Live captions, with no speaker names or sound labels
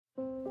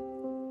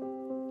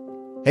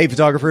Hey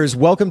photographers,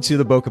 welcome to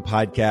the Bokeh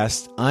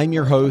Podcast. I'm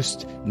your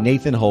host,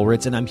 Nathan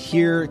Holritz, and I'm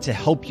here to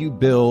help you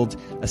build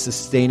a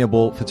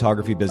sustainable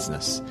photography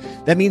business.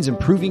 That means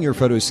improving your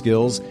photo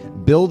skills,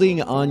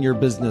 building on your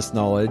business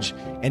knowledge,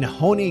 and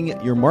honing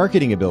your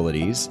marketing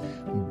abilities.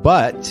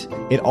 But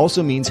it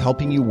also means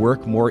helping you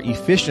work more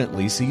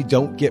efficiently so you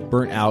don't get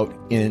burnt out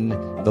in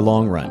the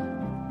long run.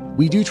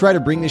 We do try to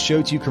bring this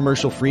show to you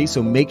commercial free,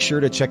 so make sure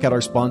to check out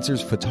our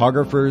sponsors,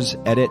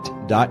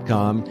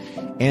 photographersedit.com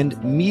and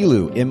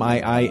Miilu,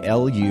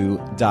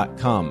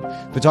 Miilu.com.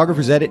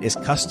 Photographers Edit is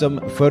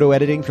custom photo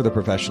editing for the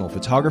professional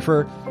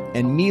photographer,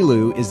 and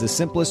Miilu is the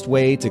simplest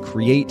way to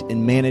create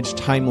and manage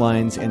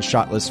timelines and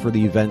shot lists for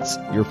the events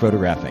you're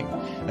photographing.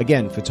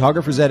 Again,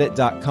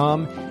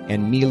 photographersedit.com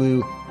and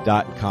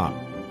Miilu.com.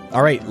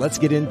 All right, let's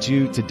get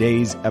into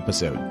today's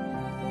episode.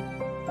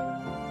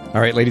 All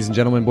right, ladies and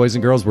gentlemen, boys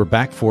and girls, we're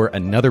back for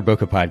another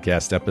Bokeh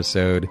Podcast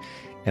episode.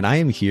 And I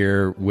am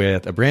here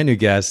with a brand new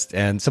guest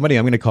and somebody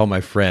I'm going to call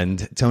my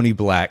friend, Toni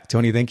Black.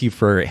 Toni, thank you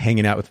for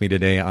hanging out with me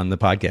today on the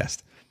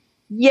podcast.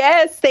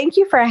 Yes, thank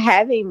you for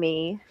having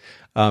me.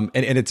 And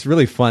it's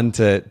really fun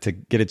to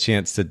get a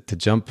chance to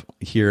jump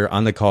here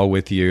on the call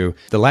with you.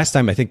 The last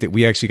time I think that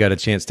we actually got a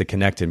chance to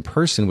connect in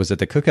person was at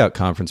the Cookout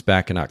Conference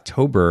back in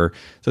October.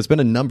 So it's been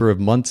a number of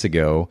months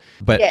ago,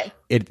 but yes.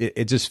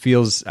 It just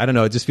feels, I don't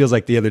know, it just feels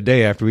like the other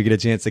day after we get a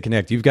chance to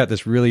connect. You've got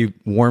this really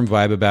warm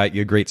vibe about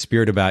you, great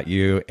spirit about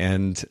you,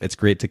 and it's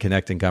great to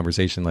connect in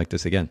conversation like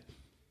this again.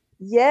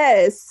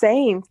 Yes,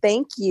 same.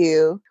 Thank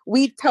you.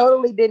 We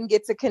totally didn't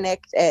get to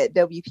connect at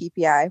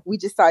WPPI. We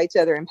just saw each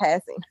other in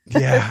passing.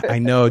 Yeah, I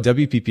know.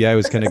 WPPI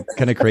was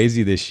kind of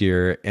crazy this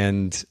year,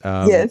 and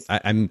yes.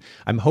 I'm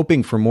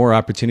hoping for more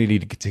opportunity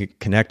to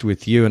connect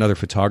with you and other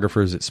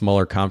photographers at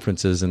smaller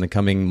conferences in the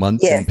coming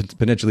months yes. and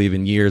potentially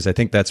even years. I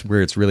think that's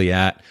where it's really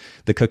at.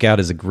 The Cookout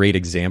is a great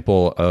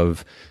example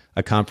of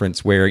a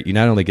conference where you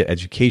not only get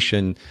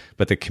education,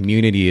 but the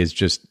community is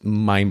just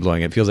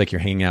mind-blowing. It feels like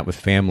you're hanging out with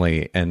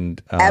family. And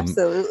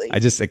absolutely. I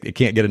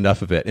can't get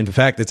enough of it. In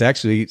fact, it's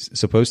actually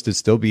supposed to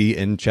still be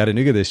in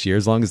Chattanooga this year,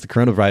 as long as the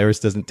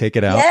coronavirus doesn't take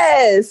it out.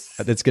 Yes.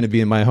 It's going to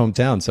be in my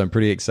hometown. So I'm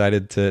pretty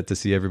excited to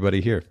see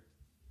everybody here.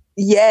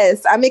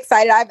 Yes, I'm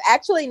excited. I've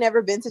actually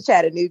never been to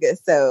Chattanooga,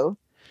 so...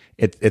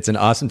 It's an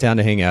awesome town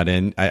to hang out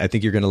in. I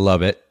think you're going to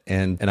love it.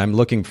 And I'm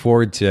looking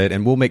forward to it.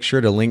 And we'll make sure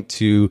to link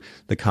to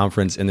the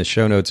conference in the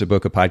show notes at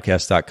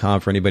bokehpodcast.com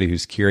for anybody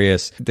who's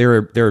curious.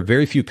 There are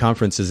very few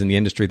conferences in the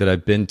industry that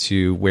I've been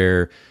to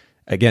where,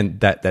 again,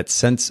 that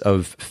sense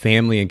of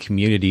family and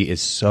community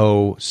is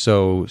so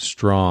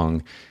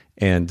strong.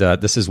 And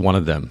this is one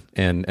of them.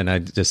 And I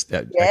just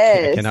I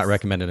cannot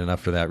recommend it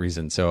enough for that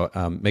reason. So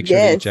make sure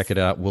that you check it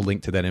out. We'll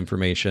link to that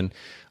information.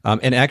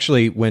 And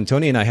actually, when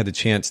Toni and I had the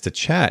chance to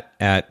chat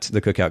at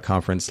the Cookout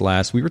Conference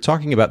last, we were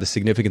talking about the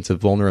significance of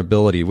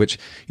vulnerability, which,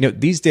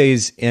 these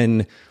days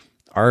in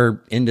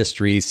our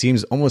industry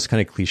seems almost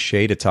kind of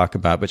cliche to talk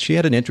about, but she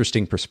had an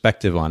interesting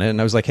perspective on it. And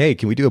I was like, hey,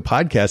 can we do a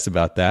podcast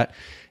about that?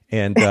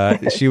 And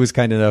she was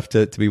kind enough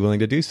to be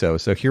willing to do so.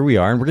 So here we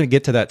are. And we're going to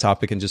get to that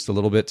topic in just a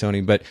little bit,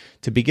 Toni. But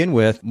to begin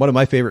with, one of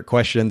my favorite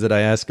questions that I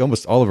ask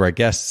almost all of our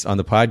guests on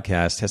the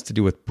podcast has to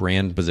do with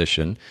brand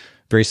position.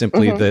 Very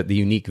simply, the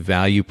unique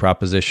value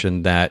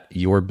proposition that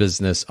your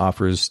business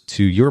offers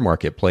to your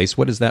marketplace.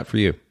 What is that for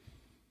you?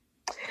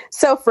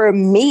 So for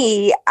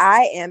me,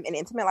 I am an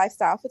intimate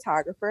lifestyle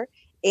photographer,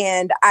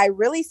 and I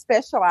really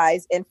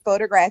specialize in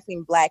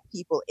photographing Black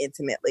people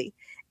intimately.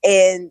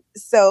 And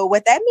so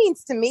what that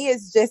means to me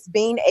is just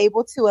being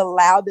able to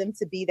allow them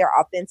to be their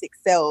authentic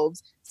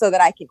selves so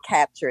that I can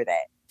capture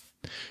that.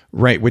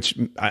 Right. Which,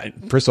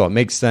 first of all, it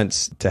makes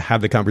sense to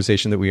have the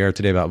conversation that we are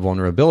today about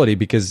vulnerability,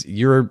 because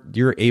you're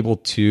able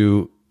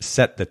to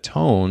set the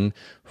tone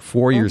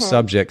for your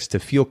subjects to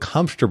feel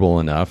comfortable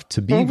enough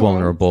to be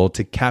vulnerable,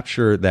 to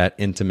capture that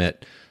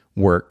intimate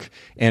work.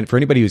 And for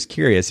anybody who's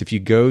curious, if you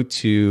go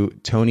to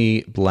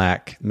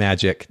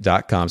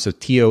ToniBlackMagic.com, so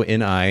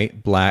TONI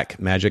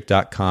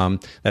blackmagic.com,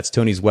 that's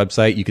Toni's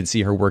website. You can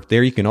see her work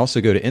there. You can also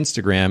go to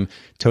Instagram,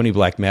 Toni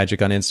Black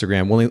Magic on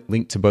Instagram. We'll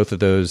link to both of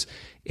those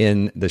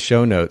in the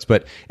show notes.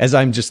 But as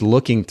I'm just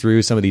looking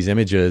through some of these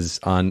images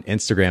on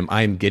Instagram,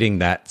 I'm getting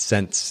that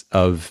sense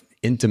of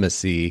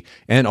intimacy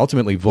and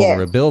ultimately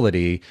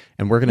vulnerability. Yes.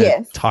 And we're going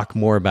to talk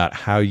more about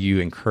how you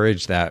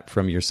encourage that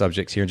from your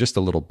subjects here in just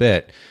a little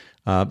bit.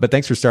 But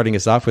thanks for starting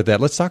us off with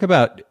that. Let's talk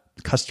about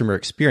customer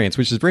experience,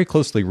 which is very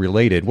closely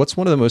related. What's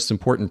one of the most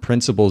important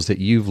principles that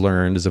you've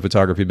learned as a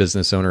photography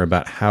business owner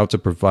about how to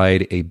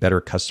provide a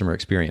better customer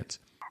experience?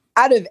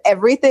 Out of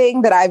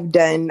everything that I've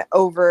done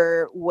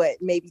over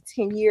maybe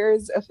 10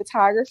 years of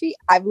photography,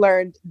 I've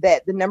learned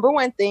that the number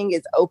one thing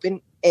is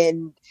open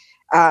and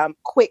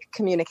quick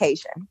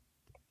communication.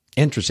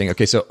 Interesting.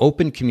 Okay, so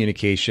open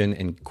communication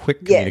and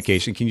quick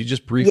communication. Can you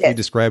just briefly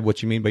describe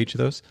what you mean by each of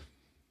those?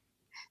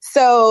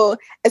 So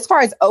as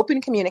far as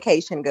open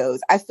communication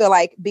goes, I feel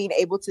like being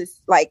able to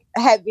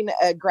having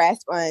a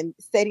grasp on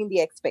setting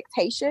the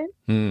expectation.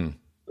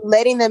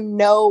 letting them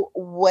know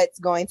what's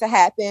going to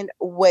happen,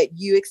 what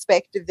you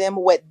expect of them,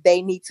 what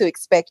they need to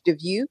expect of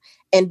you,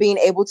 and being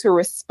able to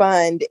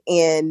respond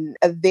in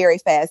a very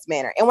fast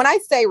manner. And when I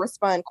say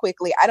respond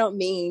quickly, I don't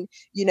mean,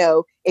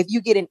 if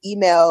you get an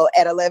email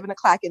at 11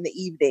 o'clock in the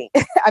evening,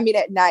 I mean,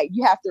 at night,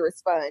 you have to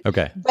respond.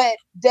 Okay. But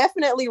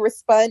definitely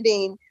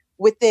responding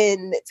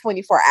within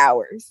 24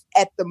 hours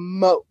at the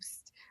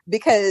most,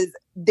 because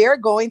they're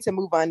going to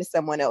move on to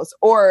someone else.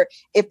 Or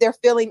if they're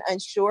feeling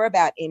unsure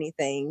about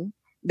anything,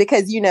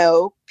 because,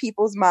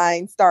 people's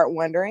minds start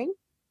wondering,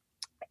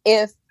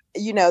 if,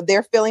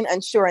 they're feeling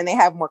unsure and they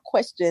have more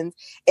questions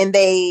and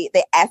they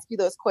ask you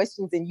those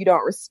questions and you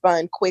don't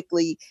respond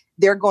quickly,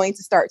 they're going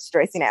to start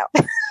stressing out.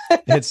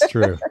 It's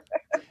true.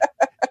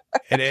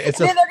 And then they're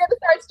going to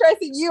start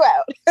stressing you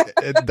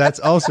out. That's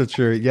also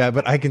true. Yeah,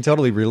 but I can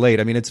totally relate.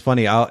 I mean, it's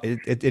funny.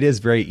 It is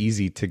very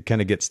easy to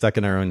kind of get stuck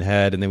in our own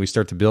head, and then we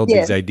start to build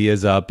these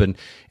ideas up, and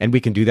we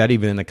can do that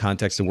even in the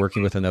context of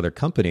working with another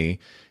company.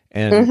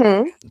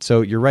 And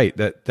so you're right,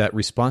 that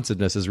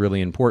responsiveness is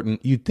really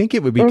important. You'd think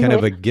it would be kind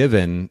of a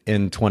given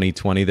in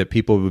 2020 that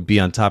people would be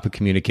on top of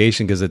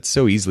communication because it's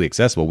so easily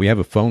accessible. We have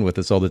a phone with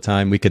us all the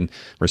time. We can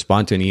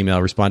respond to an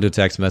email, respond to a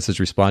text message,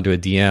 respond to a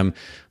DM,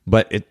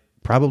 but it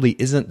probably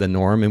isn't the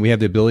norm. And we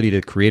have the ability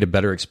to create a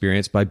better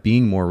experience by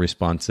being more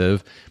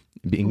responsive,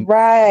 being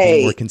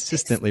more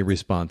consistently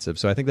responsive.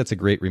 So I think that's a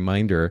great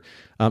reminder.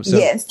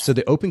 So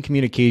the open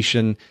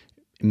communication,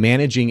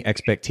 managing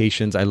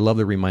expectations, I love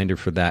the reminder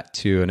for that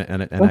too.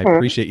 And I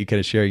appreciate you kind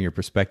of sharing your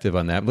perspective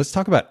on that. Let's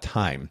talk about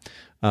time.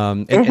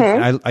 And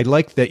I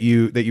like that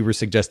you were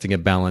suggesting a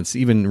balance,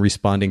 even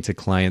responding to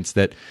clients,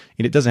 that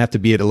it doesn't have to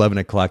be at 11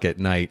 o'clock at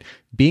night.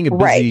 Being a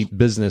busy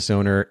business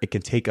owner, it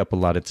can take up a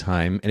lot of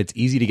time, and it's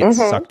easy to get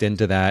sucked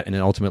into that and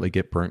then ultimately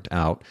get burnt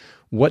out.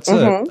 What's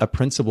a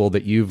principle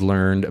that you've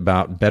learned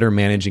about better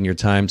managing your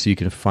time so you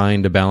can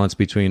find a balance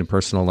between a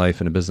personal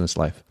life and a business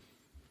life?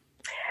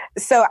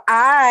 So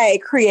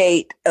I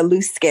create a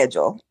loose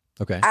schedule.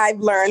 Okay. I've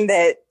learned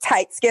that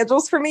tight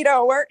schedules for me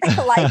don't work. I'm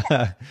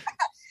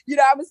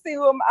a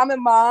single, I'm a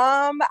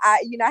mom. I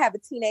have a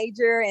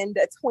teenager and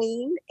a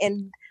tween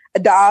and a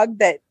dog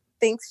that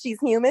thinks she's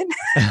human.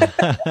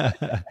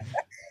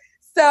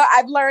 So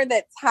I've learned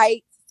that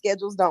tight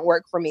schedules don't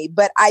work for me,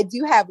 but I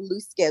do have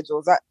loose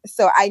schedules.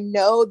 So I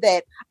know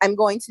that I'm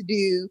going to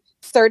do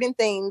certain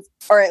things,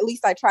 or at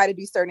least I try to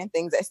do certain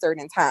things at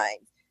certain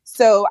times.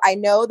 So I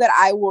know that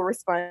I will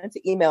respond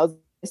to emails at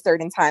a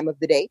certain time of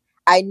the day.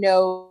 I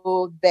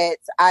know that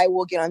I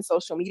will get on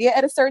social media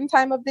at a certain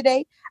time of the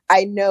day.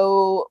 I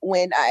know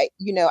when I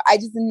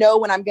just know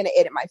when I'm going to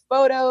edit my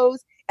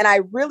photos. And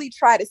I really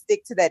try to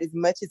stick to that as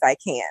much as I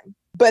can.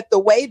 But the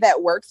way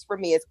that works for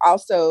me is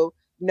also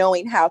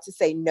knowing how to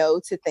say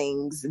no to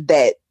things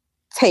that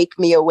take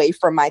me away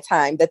from my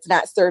time, that's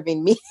not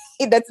serving me,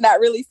 that's not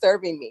really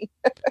serving me.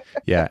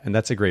 Yeah, and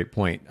that's a great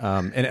point.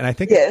 And I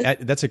think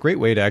that's a great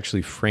way to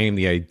actually frame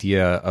the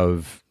idea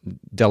of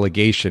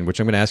delegation, which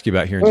I'm going to ask you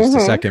about here in just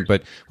a second.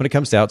 But when it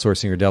comes to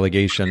outsourcing or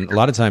delegation, a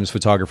lot of times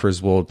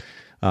photographers will,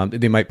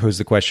 they might pose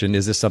the question,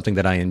 is this something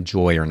that I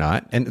enjoy or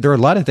not? And there are a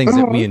lot of things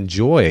that we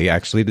enjoy,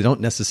 actually, that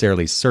don't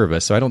necessarily serve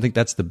us. So I don't think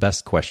that's the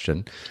best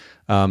question.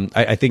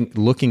 I think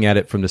looking at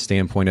it from the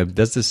standpoint of,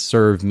 does this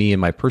serve me and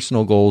my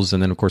personal goals?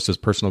 And then, of course, those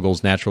personal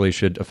goals naturally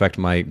should affect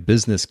my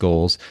business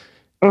goals.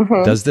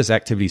 Does this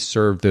activity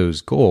serve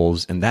those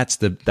goals? And that's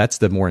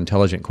the more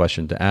intelligent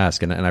question to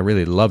ask. And I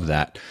really love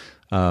that.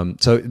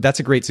 So that's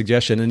a great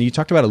suggestion. And you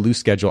talked about a loose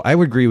schedule. I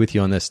would agree with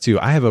you on this too.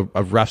 I have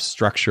a rough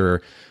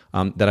structure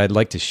that I'd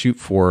like to shoot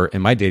for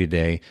in my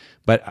day-to-day,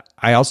 but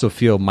I also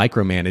feel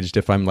micromanaged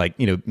if I'm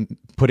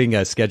putting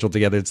a schedule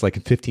together. It's like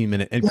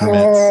 15-minute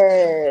increments.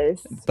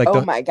 Yes.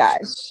 Like my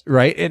gosh.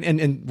 Right.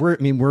 And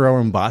we're our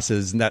own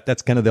bosses. And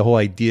that's kind of the whole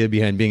idea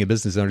behind being a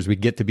business owner is we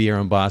get to be our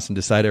own boss and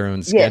decide our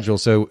own schedule.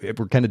 Yes. So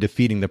we're kind of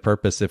defeating the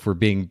purpose if we're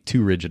being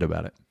too rigid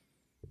about it.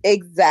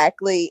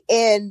 Exactly.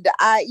 And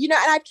and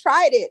I've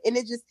tried it and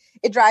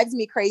it drives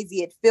me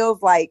crazy. It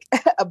feels like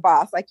a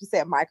boss, like you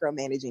said,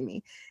 micromanaging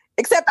me.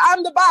 Except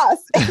I'm the boss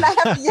and I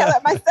have to yell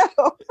at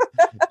myself.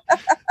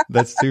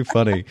 That's too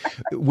funny.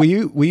 Will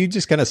you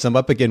just kind of sum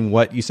up again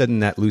what you said in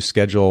that loose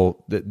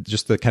schedule,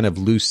 just the kind of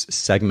loose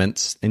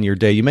segments in your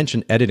day? You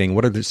mentioned editing.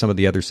 What are some of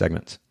the other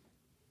segments?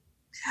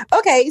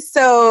 Okay,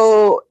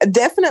 so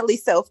definitely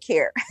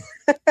self-care.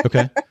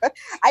 Okay.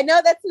 I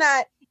know that's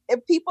not,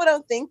 if people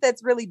don't think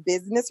that's really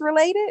business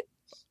related,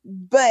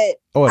 but it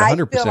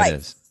 100%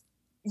 is.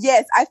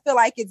 Yes, I feel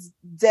like it's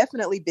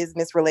definitely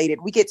business related.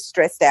 We get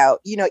stressed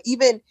out,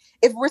 even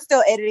if we're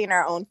still editing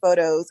our own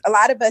photos. A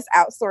lot of us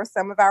outsource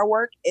some of our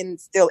work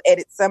and still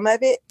edit some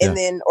of it. And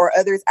then, or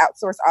others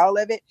outsource all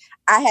of it.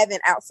 I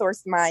haven't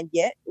outsourced mine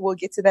yet. We'll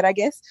get to that, I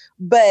guess.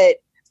 But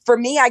for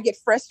me, I get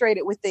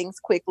frustrated with things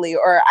quickly,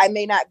 or I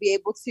may not be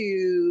able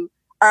to,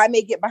 or I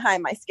may get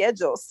behind my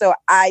schedule. So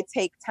I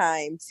take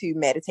time to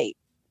meditate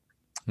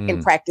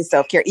and practice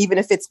self-care, even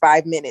if it's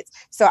 5 minutes.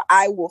 So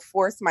I will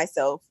force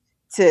myself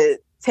to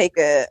take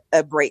a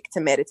break to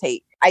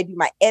meditate. I do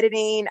my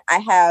editing.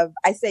 I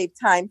save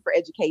time for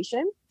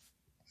education.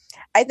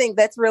 I think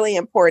that's really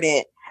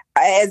important.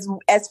 As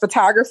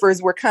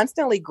photographers, we're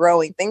constantly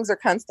growing. Things are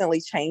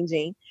constantly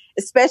changing,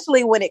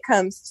 especially when it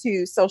comes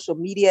to social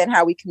media and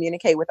how we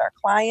communicate with our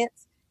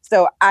clients.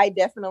 So I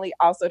definitely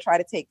also try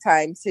to take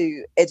time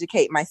to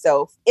educate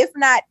myself, if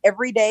not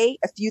every day,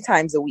 a few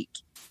times a week.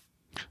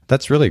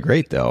 That's really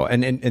great, though,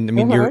 and I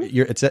mean,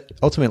 it's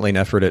ultimately an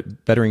effort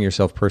at bettering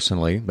yourself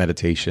personally,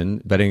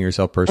 meditation, bettering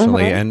yourself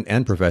personally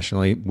and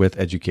professionally with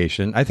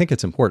education. I think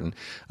it's important.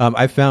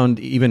 I've found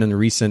even in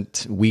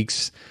recent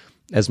weeks,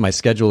 as my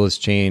schedule has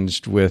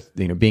changed with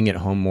being at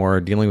home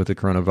more, dealing with the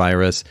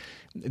coronavirus,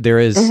 there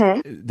is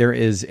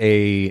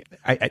I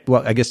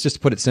guess just to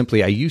put it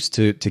simply, I used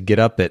to get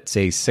up at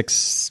say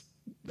 6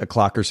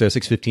 o'clock or so,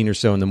 6:15 or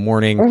so in the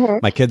morning.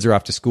 My kids are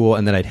off to school,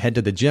 and then I'd head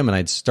to the gym and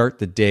I'd start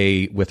the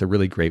day with a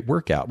really great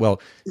workout.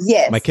 Well,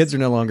 my kids are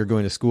no longer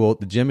going to school.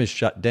 The gym is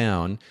shut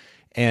down.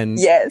 And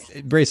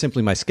very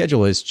simply, my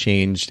schedule has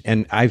changed,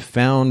 and I've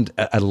found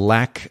a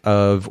lack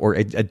of, or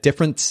a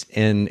difference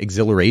in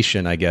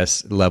exhilaration, I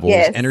guess, levels,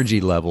 energy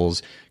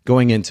levels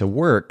going into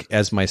work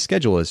as my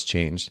schedule has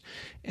changed.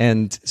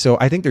 And so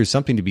I think there's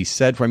something to be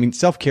said for, I mean,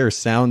 self-care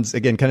sounds,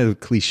 again, kind of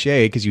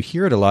cliche because you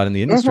hear it a lot in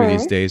the industry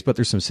these days, but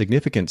there's some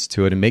significance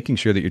to it, and making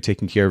sure that you're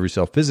taking care of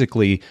yourself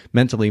physically,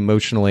 mentally,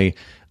 emotionally.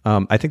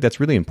 I think that's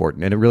really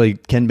important, and it really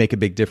can make a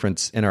big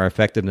difference in our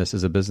effectiveness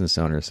as a business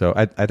owner. So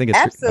I think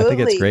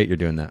it's great you're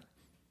doing that.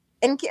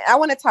 And I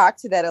want to talk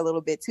to that a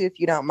little bit too, if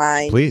you don't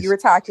mind. Please. You were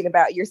talking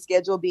about your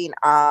schedule being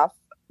off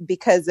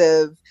because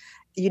of,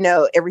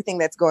 everything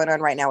that's going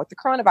on right now with the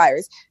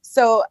coronavirus.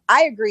 So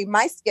I agree.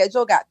 My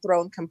schedule got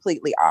thrown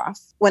completely off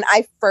when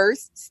I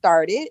first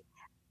started.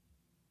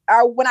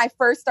 When I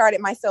first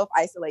started my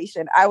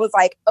self-isolation, I was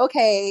like,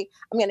 okay,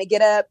 I'm going to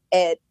get up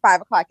at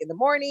 5 o'clock in the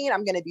morning.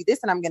 I'm going to do this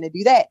and I'm going to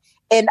do that.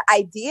 And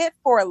I did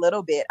for a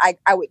little bit. I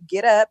would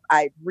get up,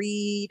 I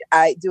read,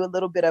 I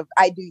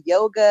do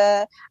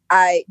yoga.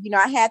 I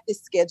had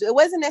this schedule. It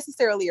wasn't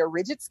necessarily a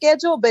rigid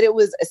schedule, but it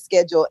was a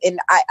schedule. And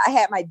I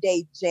had my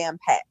day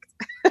jam-packed.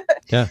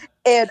 Yeah.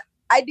 And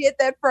I did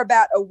that for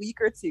about a week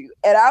or two.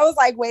 And I was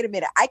like, wait a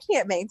minute, I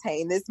can't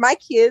maintain this. My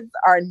kids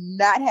are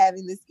not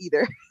having this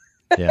either.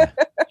 Yeah.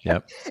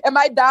 Yep. And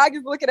my dog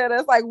is looking at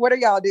us like, what are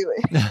y'all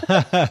doing?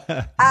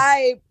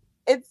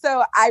 And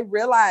so I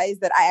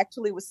realized that I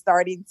actually was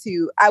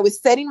I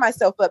was setting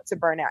myself up to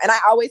burn out. And I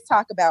always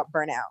talk about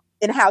burnout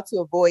and how to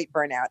avoid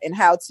burnout and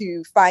how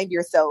to find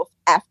yourself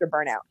after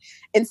burnout.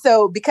 And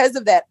so because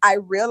of that, I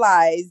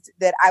realized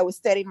that I was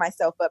setting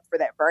myself up for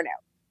that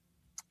burnout.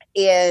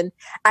 And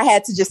I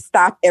had to just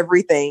stop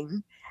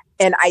everything.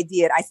 And I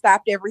did. I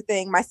stopped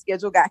everything. My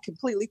schedule got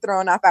completely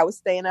thrown off. I was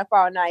staying up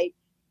all night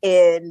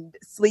and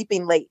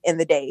sleeping late in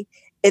the day.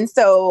 And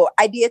so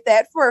I did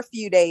that for a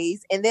few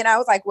days. And then I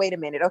was like, wait a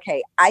minute.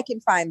 Okay, I can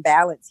find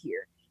balance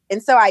here.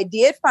 And so I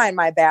did find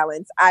my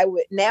balance.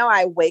 Now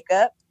I wake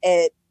up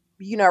at,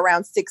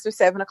 around 6 or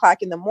 7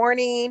 o'clock in the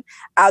morning.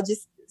 I'll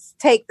just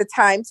take the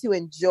time to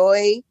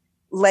enjoy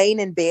laying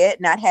in bed,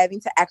 not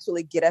having to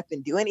actually get up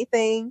and do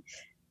anything.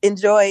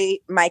 Enjoy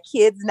my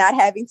kids not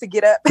having to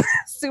get up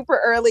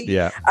super early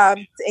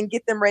and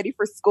get them ready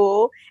for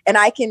school. And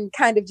I can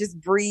kind of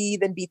just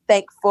breathe and be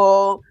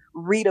thankful,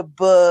 read a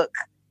book,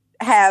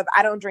 I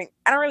don't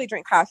really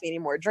drink coffee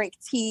anymore, drink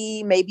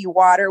tea, maybe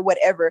water,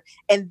 whatever,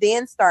 and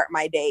then start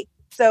my day.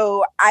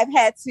 So I've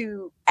had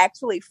to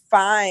actually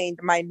find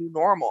my new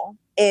normal.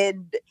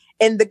 And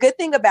the good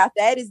thing about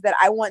that is that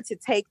I want to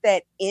take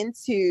that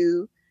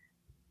into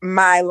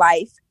my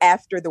life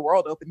after the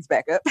world opens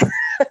back up,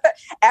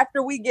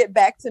 after we get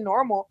back to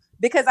normal,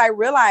 because I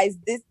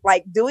realized this,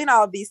 like doing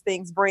all of these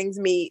things brings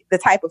me the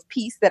type of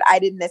peace that I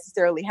didn't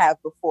necessarily have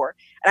before.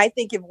 And I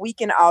think if we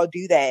can all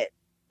do that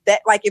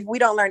like if we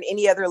don't learn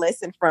any other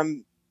lesson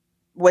from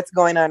what's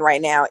going on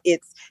right now,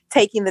 it's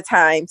taking the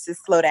time to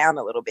slow down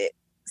a little bit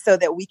so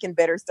that we can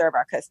better serve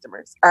our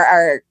customers,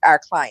 our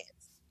clients.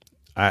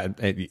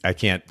 I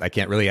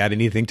can't really add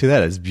anything to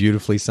that. It's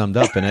beautifully summed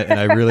up, and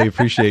I really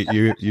appreciate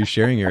you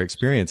sharing your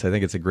experience. I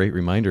think it's a great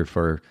reminder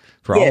for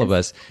all of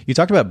us. You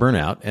talked about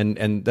burnout,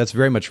 and that's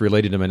very much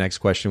related to my next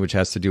question, which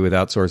has to do with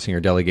outsourcing or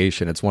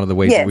delegation. It's one of the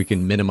ways that we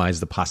can minimize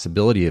the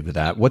possibility of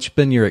that. What's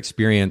been your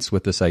experience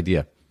with this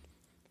idea?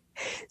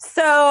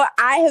 So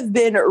I have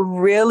been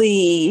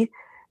really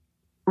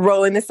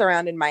rolling this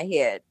around in my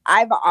head.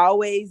 I've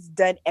always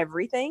done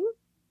everything,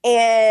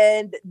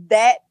 and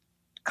that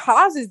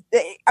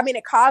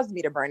it caused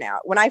me to burn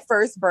out. When I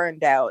first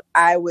burned out,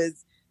 I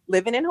was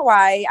living in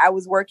Hawaii. I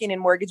was working in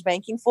mortgage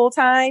banking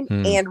full-time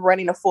and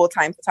running a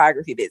full-time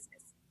photography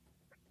business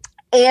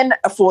and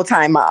a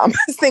full-time mom,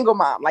 single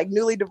mom, like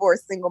newly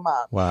divorced single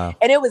mom. Wow.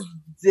 And it was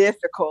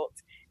difficult.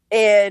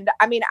 And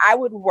I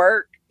would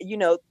work,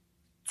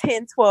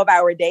 10,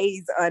 12-hour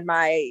days on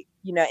my,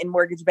 in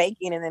mortgage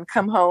banking, and then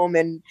come home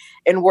and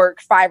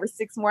work 5 or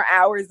 6 more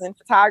hours in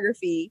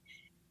photography.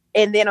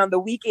 And then on the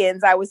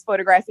weekends, I was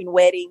photographing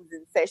weddings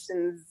and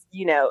sessions,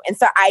 and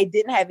so I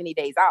didn't have any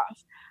days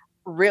off,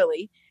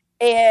 really.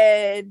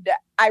 And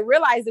I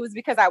realized it was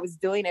because I was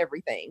doing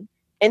everything.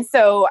 And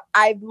so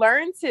I've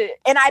learned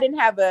and I didn't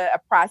have a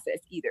process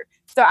either.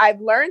 So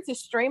I've learned to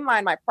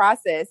streamline my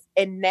process.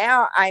 And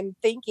now I'm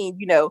thinking,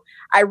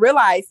 I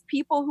realize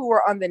people who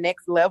are on the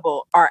next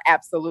level are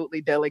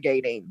absolutely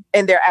delegating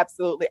and they're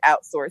absolutely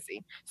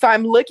outsourcing. So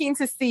I'm looking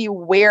to see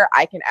where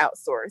I can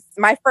outsource.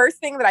 My first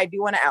thing that I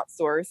do want to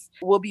outsource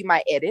will be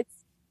my edits.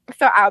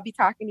 So I'll be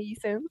talking to you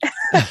soon.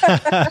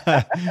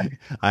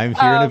 I'm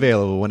here and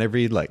available whenever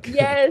you'd like.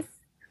 Yes.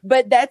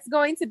 But that's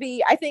going to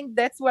be, I think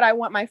that's what I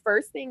want my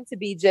first thing to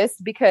be,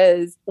 just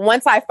because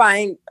once I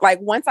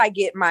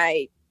get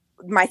my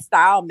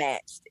style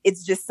matched,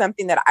 it's just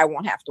something that I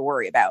won't have to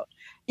worry about,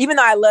 even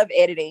though I love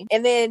editing.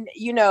 And then,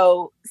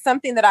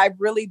 something that I've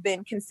really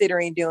been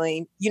considering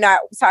doing, I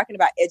was talking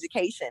about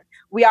education.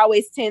 We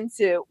always tend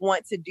to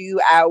want to do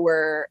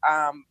our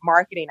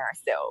marketing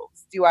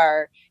ourselves, do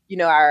our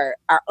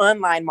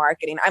online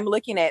marketing. I'm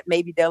looking at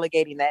maybe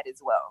delegating that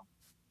as well.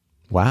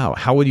 Wow.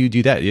 How would you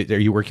do that? Are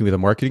you working with a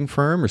marketing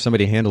firm or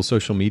somebody to handle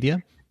social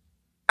media?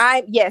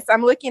 Yes,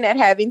 I'm looking at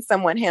having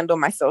someone handle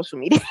my social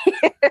media.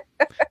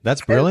 That's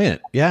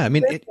brilliant. Yeah. I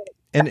mean,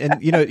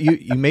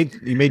 you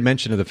made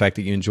mention of the fact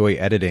that you enjoy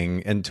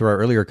editing, and to our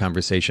earlier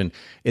conversation,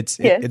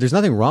 there's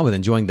nothing wrong with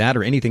enjoying that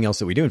or anything else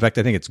that we do. In fact,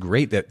 I think it's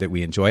great that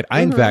we enjoy it.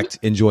 I, in fact,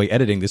 enjoy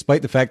editing,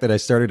 despite the fact that I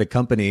started a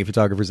company,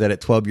 Photographers Edit,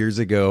 12 years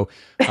ago,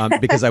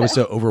 because I was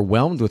so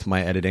overwhelmed with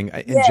my editing.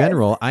 In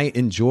general, I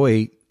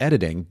enjoy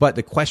editing, but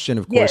the question,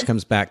 of course,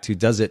 comes back to,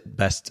 does it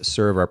best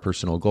serve our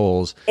personal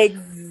goals?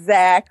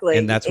 Exactly.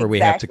 And that's where we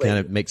have to kind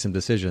of make some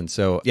decisions.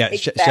 So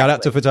shout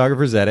out to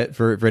Photographers Edit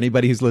for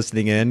anybody who's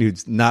listening in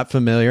who's not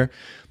familiar.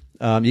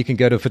 You can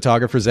go to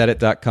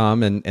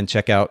photographersedit.com and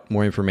check out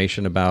more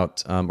information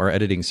about our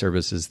editing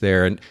services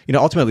there. And,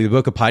 ultimately,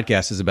 the Bokeh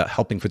Podcast is about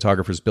helping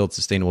photographers build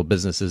sustainable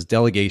businesses.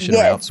 Delegation or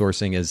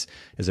outsourcing is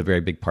a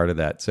very big part of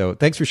that. So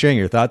thanks for sharing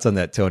your thoughts on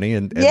that, Toni.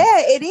 And yeah,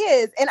 it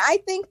is. And I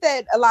think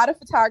that a lot of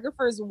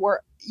photographers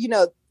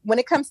when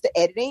it comes to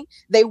editing,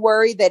 they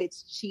worry that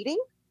it's cheating.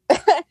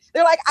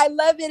 They're like, I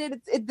love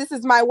it. This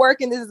is my work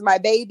and this is my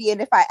baby.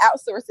 And if I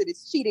outsource it,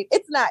 it's cheating.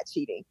 It's not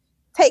cheating.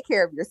 Take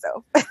care of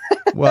yourself.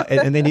 Well,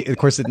 and then, of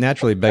course, it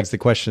naturally begs the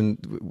question,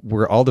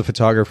 were all the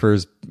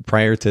photographers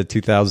prior to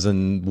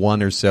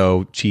 2001 or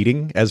so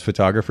cheating as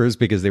photographers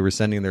because they were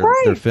sending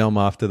their film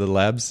off to the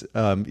labs?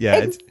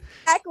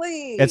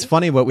 Exactly. It's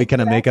funny what we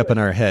kind of make up in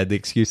our head, the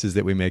excuses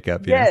that we make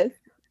up. Yes,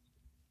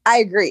 I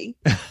agree.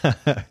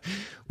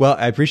 Well,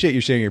 I appreciate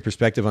you sharing your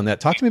perspective on that.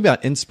 Talk to me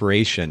about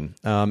inspiration.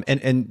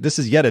 And this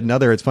is yet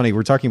another, it's funny,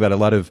 we're talking about a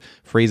lot of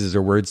phrases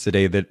or words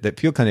today that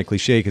feel kind of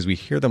cliche because we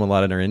hear them a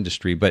lot in our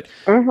industry. But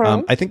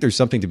I think there's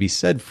something to be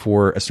said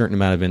for a certain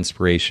amount of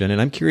inspiration. And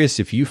I'm curious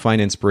if you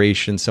find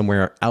inspiration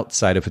somewhere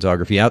outside of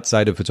photography,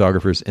 outside of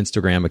photographers'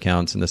 Instagram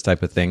accounts and this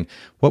type of thing.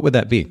 What would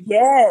that be?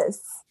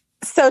 Yes.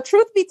 So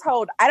truth be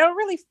told, I don't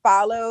really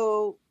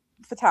follow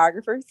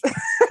photographers.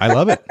 I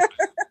love it.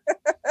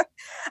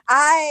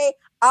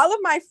 All of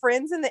my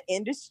friends in the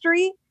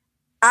industry,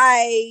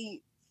 I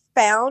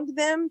found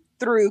them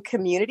through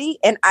community,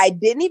 and I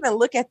didn't even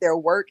look at their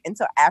work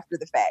until after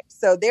the fact.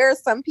 So there are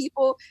some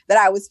people that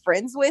I was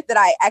friends with that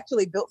I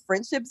actually built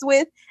friendships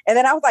with. And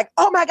then I was like,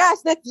 oh my gosh,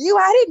 that's you.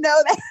 I didn't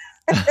know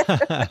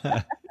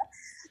that.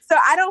 So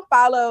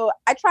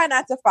I try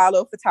not to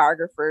follow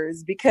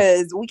photographers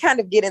because we kind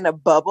of get in a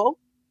bubble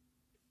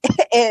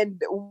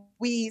and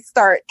we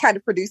start kind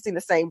of producing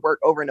the same work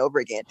over and over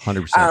again.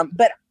 100%.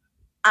 But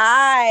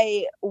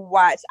I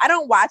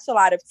don't watch a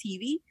lot of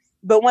TV,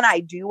 but when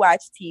I do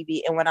watch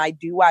TV and when I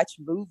do watch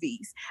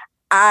movies,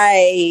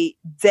 I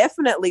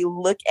definitely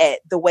look at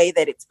the way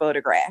that it's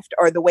photographed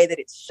or the way that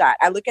it's shot.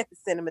 I look at the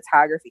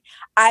cinematography.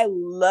 I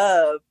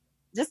love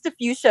just a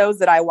few shows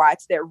that I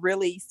watch that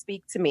really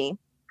speak to me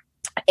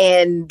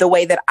and the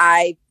way that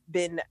I've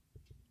been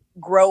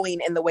growing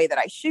in the way that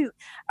I shoot.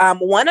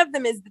 One of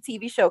them is the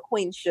TV show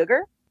Queen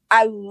Sugar.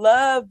 I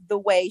love the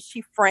way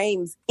she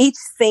frames each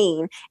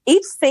scene.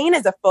 Each scene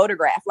is a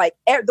photograph. Like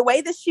the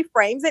way that she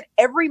frames it,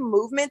 every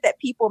movement that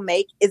people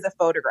make is a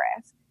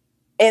photograph.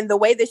 And the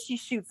way that she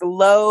shoots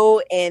low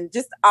and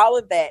just all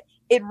of that,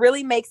 it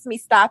really makes me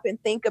stop and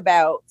think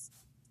about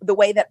the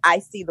way that I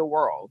see the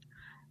world.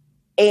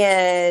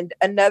 And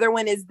another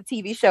one is the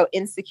TV show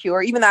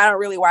Insecure. Even though I don't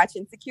really watch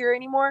Insecure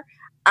anymore,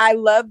 I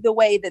love the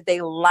way that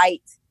they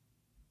light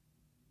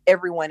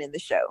everyone in the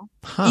show,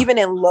 even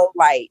in low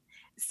light.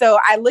 So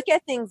I look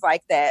at things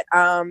like that.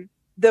 I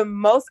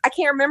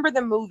can't remember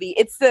the movie.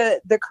 It's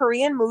the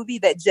Korean movie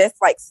that just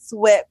like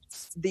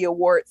swept the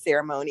award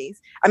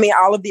ceremonies. I mean,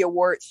 all of the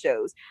award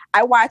shows.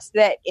 I watched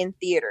that in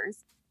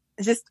theaters.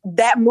 Just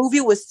that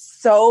movie was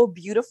so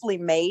beautifully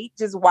made.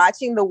 Just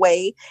watching the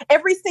way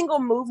every single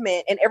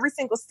movement and every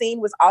single scene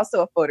was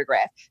also a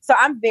photograph. So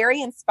I'm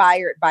very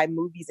inspired by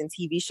movies and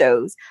TV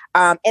shows.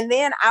 And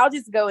then I'll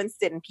just go and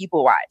sit and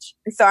people watch.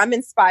 So I'm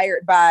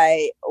inspired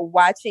by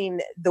watching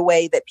the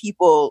way that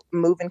people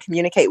move and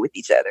communicate with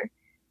each other.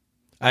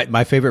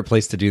 My favorite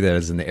place to do that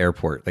is in the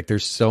airport. Like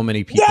there's so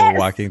many people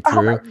walking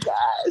through. Oh my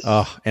gosh.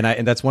 Oh,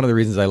 and that's one of the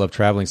reasons I love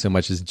traveling so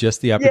much is just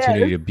the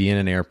opportunity to be in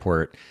an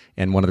airport.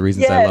 And one of the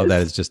reasons I love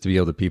that is just to be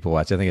able to people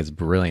watch. I think it's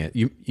brilliant.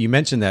 You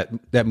mentioned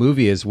that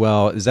movie as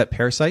well. Is that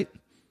Parasite?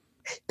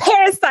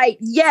 Parasite.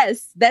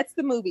 Yes, that's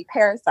the movie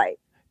Parasite.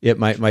 Yeah,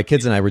 my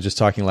kids and I were just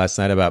talking last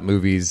night about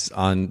movies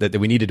that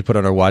we needed to put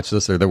on our watch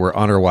list or that were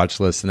on our watch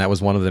list, and that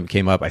was one of them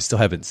came up. I still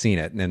haven't seen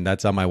it, and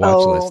that's on my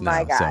watch list now. Oh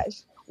my gosh.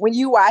 So. When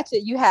you watch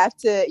it, you have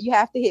to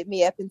hit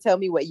me up and tell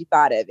me what you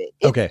thought of it.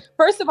 Okay.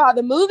 First of all,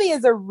 the movie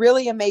is a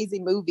really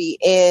amazing movie.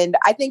 And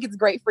I think it's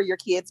great for your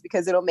kids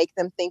because it'll make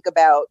them think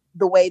about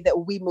the way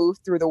that we move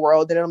through the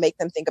world. And it'll make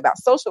them think about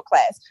social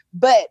class.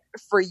 But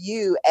for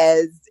you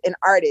as an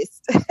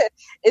artist,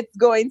 it's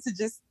going to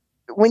just,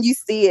 when you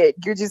see it,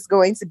 you're just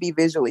going to be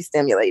visually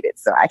stimulated.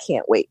 So I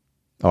can't wait.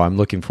 Oh, I'm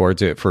looking forward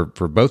to it for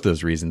both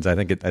those reasons. I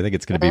think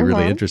it's going to be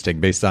really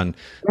interesting based on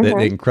the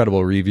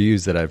incredible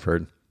reviews that I've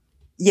heard.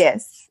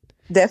 Yes,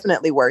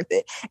 definitely worth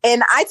it.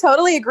 And I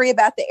totally agree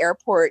about the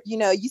airport. You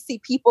know, you see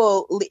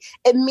people,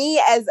 and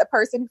me as a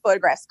person who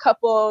photographs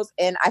couples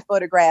and I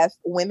photograph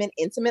women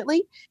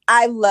intimately,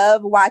 I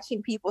love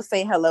watching people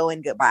say hello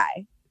and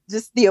goodbye.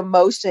 Just the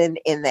emotion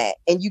in that.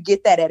 And you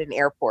get that at an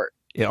airport.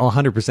 Yeah,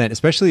 100%.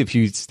 Especially if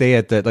you stay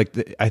at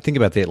I think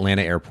about the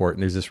Atlanta airport,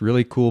 and there's this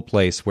really cool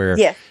place where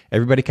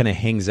everybody kind of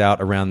hangs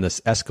out around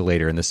this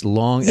escalator, and this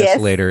long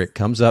escalator, it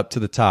comes up to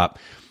the top.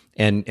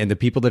 And the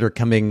people that are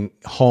coming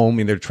home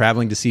and they're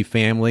traveling to see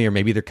family, or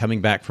maybe they're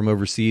coming back from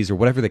overseas or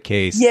whatever the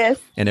case. Yes.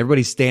 And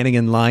everybody's standing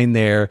in line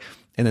there.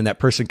 And then that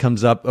person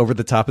comes up over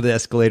the top of the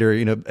escalator,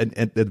 you know,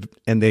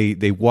 and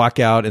they walk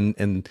out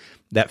and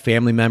that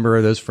family member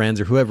or those friends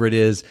or whoever it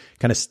is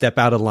kind of step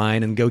out of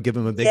line and go give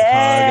them a big hug.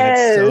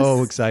 And it's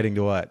so exciting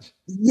to watch.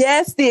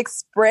 Yes. The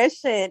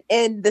expression.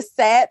 And the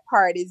sad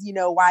part is, you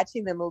know,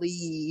 watching them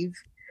leave,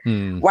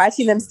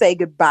 watching them say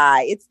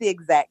goodbye. It's the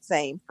exact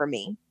same for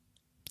me.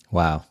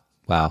 Wow.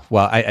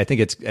 Well, I think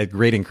it's a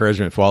great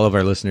encouragement for all of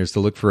our listeners to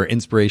look for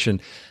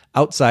inspiration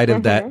outside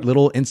of that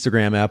little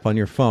Instagram app on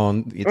your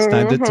phone. It's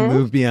time to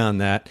move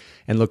beyond that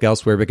and look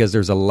elsewhere, because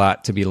there's a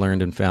lot to be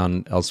learned and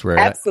found elsewhere.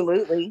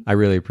 Absolutely. I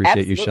really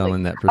appreciate you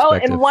showing that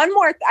perspective. Oh, and one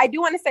more, I do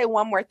want to say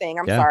one more thing.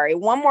 I'm sorry.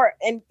 One more.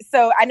 And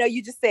so I know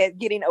you just said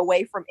getting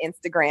away from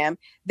Instagram.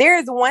 There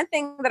is one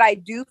thing that I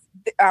do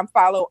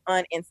follow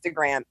on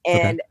Instagram,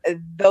 and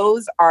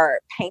those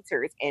are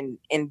painters and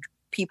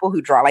people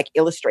who draw, like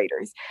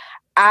illustrators.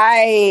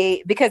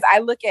 Because I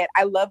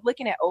love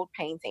looking at old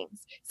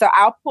paintings. So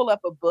I'll pull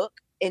up a book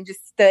and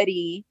just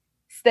study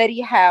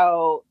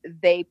how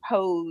they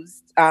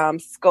posed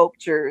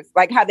sculptures,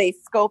 like how they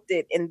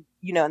sculpted in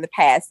the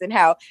past, and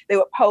how they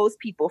would pose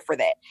people for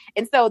that.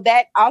 And so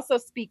that also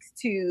speaks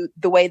to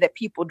the way that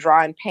people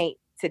draw and paint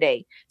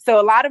today. So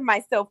a lot of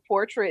my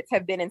self-portraits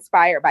have been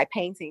inspired by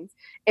paintings.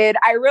 And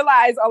I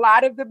realize a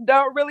lot of them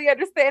don't really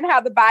understand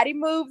how the body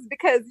moves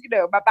because,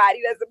 my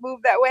body doesn't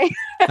move that way.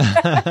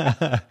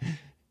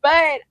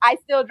 But I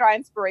still draw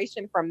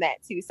inspiration from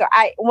that too. So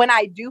when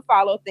I do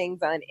follow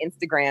things on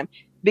Instagram,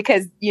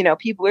 because,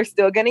 people are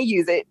still going to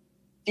use it,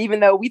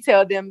 even though we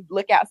tell them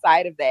look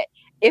outside of that.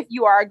 If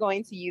you are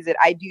going to use it,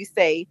 I do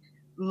say,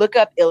 look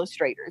up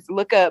illustrators,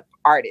 look up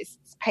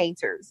artists,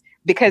 painters,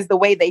 because the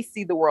way they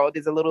see the world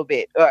is a little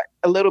bit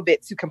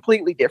too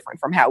completely different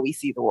from how we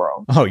see the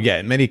world. Oh yeah.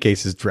 In many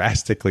cases,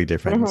 drastically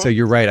different. So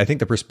you're right. I think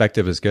the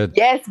perspective is good.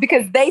 Yes,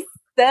 because they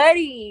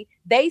study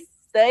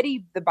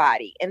the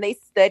body and they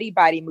study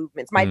body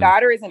movements. My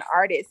daughter is an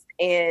artist,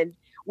 and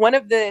one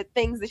of the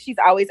things that she's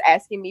always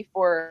asking me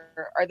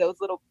for are those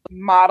little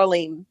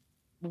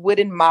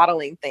wooden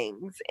modeling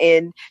things.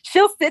 And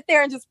she'll sit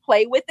there and just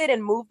play with it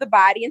and move the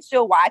body, and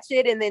she'll watch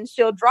it and then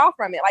she'll draw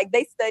from it. Like,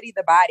 they study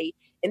the body.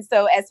 And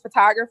so as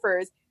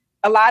photographers,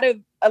 a lot of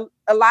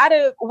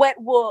what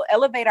will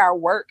elevate our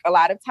work a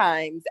lot of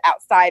times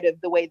outside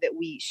of the way that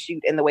we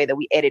shoot and the way that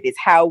we edit is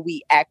how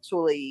we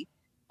actually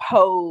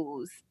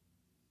pose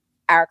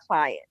our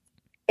clients.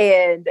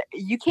 And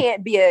you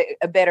can't be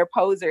a better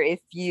poser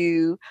if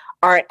you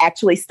aren't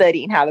actually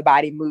studying how the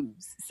body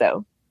moves.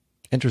 So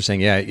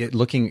interesting. Yeah.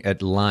 Looking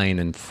at line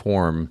and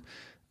form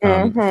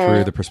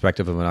through the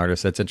perspective of an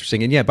artist. That's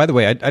interesting. And yeah, by the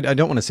way, I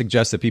don't want to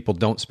suggest that people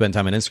don't spend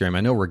time on Instagram.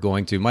 I know we're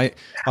going to.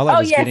 All I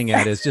was getting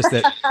at is just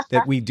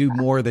that we do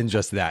more than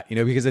just that,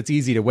 because it's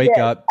easy to wake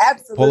up,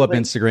 pull up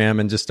Instagram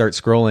and just start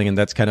scrolling. And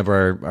that's kind of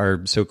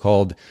our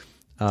so-called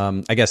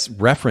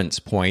reference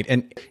point.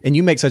 And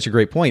you make such a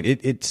great point.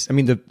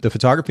 The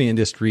photography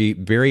industry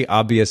very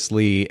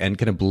obviously and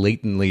kind of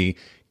blatantly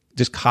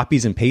just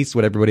copies and pastes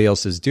what everybody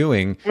else is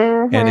doing.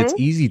 And it's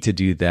easy to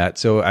do that.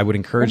 So I would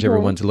encourage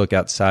everyone to look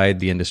outside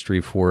the industry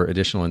for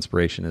additional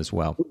inspiration as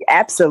well.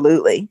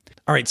 Absolutely.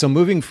 All right. So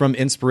moving from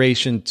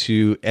inspiration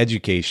to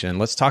education,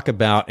 let's talk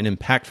about an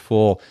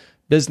impactful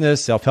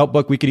business, self-help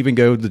book. We could even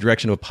go the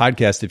direction of a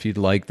podcast if you'd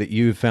like, that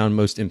you've found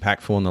most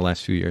impactful in the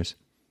last few years.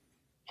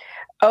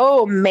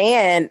 Oh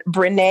man,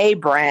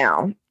 Brene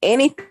Brown.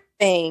 Anything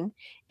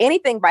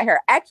by her.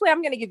 Actually,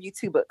 I'm going to give you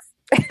two books.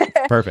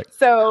 Perfect.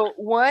 So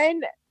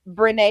one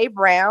Brene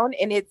Brown,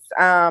 and it's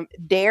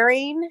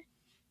Daring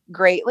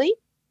Greatly.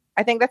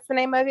 I think that's the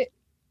name of it.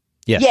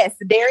 Yes,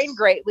 Daring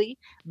Greatly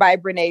by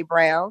Brene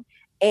Brown.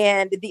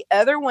 And the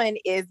other one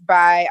is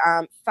by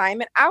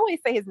Simon. I always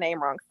say his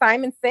name wrong.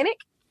 Simon Sinek.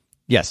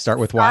 Yes, start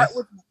with Y.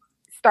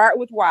 Start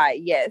with Y.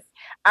 Yes,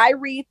 I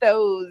read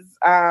those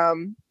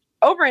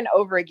over and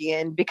over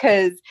again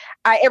because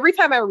every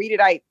time I read it,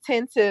 I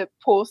tend to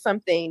pull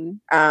something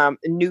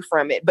new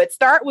from it. But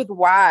Start with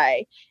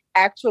Y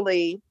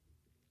actually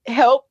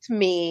helped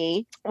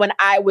me when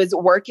I was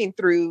working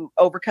through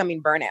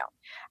overcoming burnout.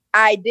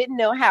 I didn't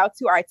know how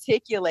to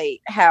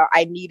articulate how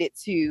I needed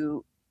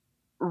to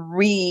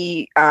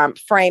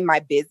frame my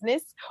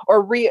business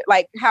or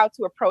how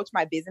to approach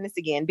my business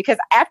again. Because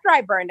after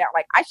I burned out,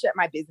 like I shut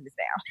my business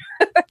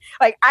down.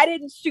 Like I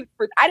didn't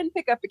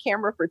pick up a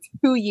camera for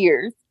 2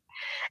 years.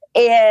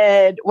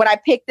 And when I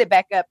picked it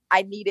back up,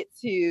 I needed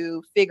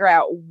to figure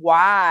out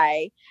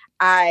why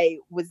I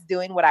was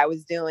doing what I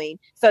was doing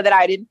so that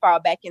I didn't fall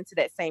back into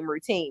that same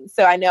routine.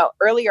 So I know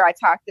earlier I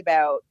talked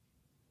about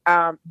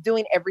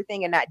doing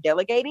everything and not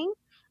delegating.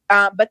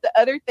 But the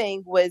other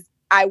thing was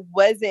I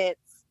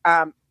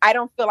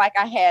don't feel like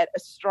I had a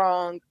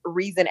strong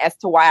reason as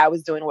to why I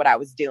was doing what I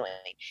was doing.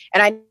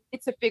 And I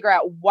needed to figure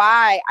out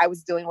why I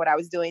was doing what I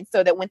was doing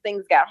so that when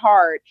things got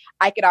hard,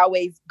 I could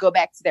always go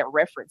back to that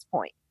reference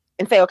point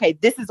and say, okay,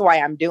 this is why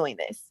I'm doing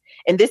this.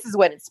 And this is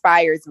what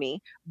inspires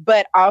me.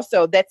 But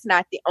also that's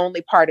not the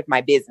only part of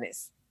my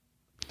business.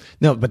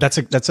 No, but that's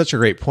such a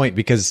great point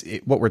because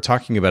what we're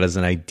talking about is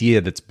an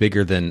idea that's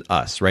bigger than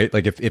us, right?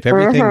 Like if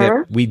everything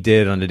that we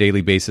did on a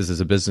daily basis as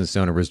a business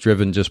owner was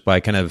driven just by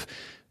kind of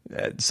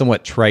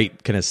somewhat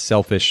trite, kind of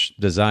selfish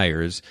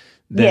desires,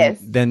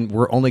 then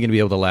we're only going to be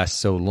able to last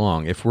so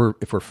long. If we're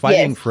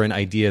fighting for an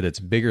idea that's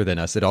bigger than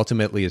us, that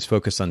ultimately is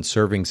focused on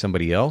serving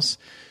somebody else,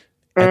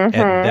 at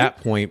that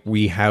point,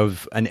 we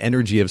have an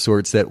energy of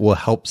sorts that will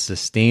help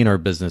sustain our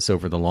business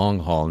over the long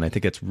haul. And I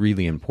think it's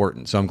really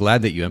important. So I'm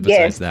glad that you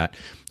emphasize that.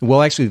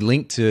 We'll actually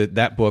link to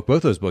that book,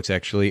 both those books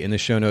actually, in the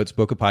show notes,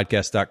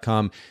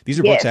 bokehpodcast.com. These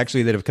are books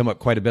actually that have come up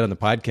quite a bit on the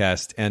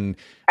podcast. And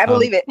I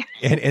believe it.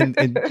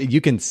 and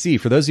you can see,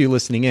 for those of you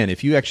listening in,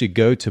 if you actually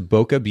go to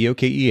Bokeh,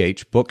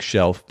 Bokeh,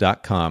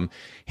 bookshelf.com,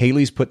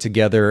 Haley's put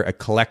together a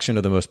collection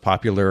of the most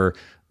popular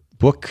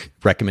book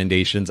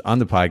recommendations on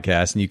the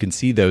podcast, and you can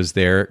see those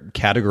there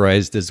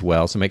categorized as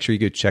well. So make sure you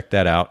go check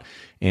that out.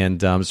 And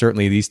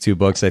certainly these two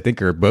books, I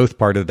think, are both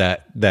part of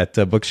that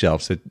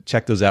bookshelf. So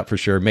check those out for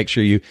sure. Make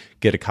sure you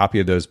get a copy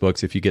of those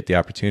books if you get the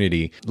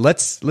opportunity.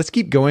 Let's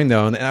keep going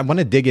though, and I want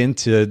to dig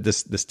into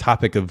this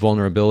topic of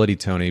vulnerability,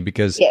 Toni,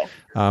 because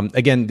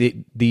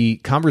again, the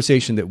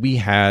conversation that we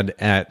had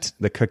at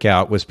the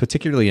cookout was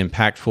particularly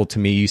impactful to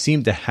me. You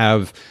seem to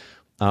have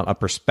a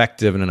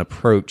perspective and an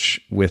approach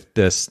with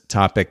this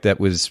topic that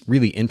was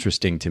really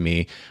interesting to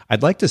me.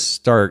 I'd like to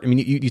start. I mean,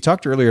 you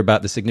talked earlier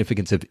about the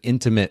significance of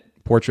intimate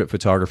portrait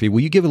photography.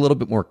 Will you give a little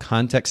bit more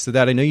context to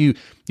that? I know you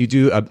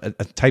do a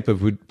type of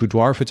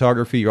boudoir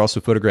photography. You're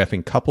also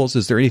photographing couples.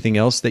 Is there anything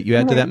else that you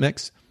add to that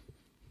mix?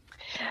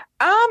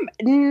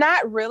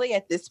 Not really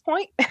at this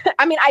point.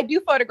 I mean, I do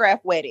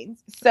photograph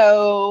weddings.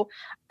 So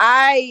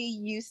I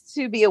used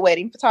to be a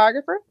wedding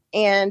photographer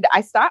and I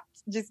stopped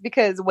just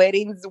because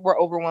weddings were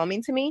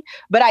overwhelming to me.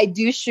 But I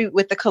do shoot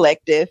with the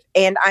collective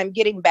and I'm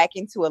getting back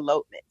into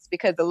elopements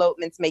because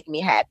elopements make me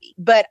happy.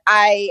 But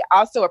I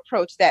also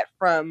approach that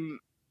from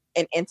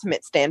an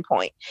intimate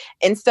standpoint.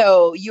 And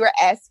so you were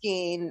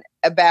asking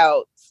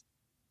about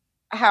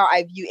how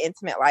I view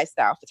intimate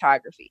lifestyle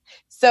photography.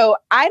 So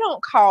I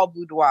don't call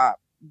boudoir.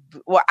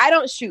 Well, I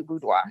don't shoot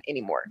boudoir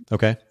anymore.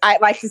 Okay. I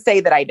like to say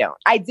that I don't.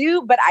 I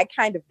do, but I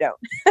kind of don't.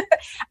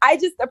 I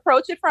just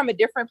approach it from a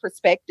different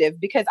perspective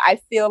because I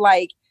feel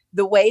like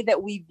the way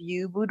that we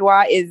view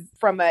boudoir is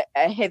from a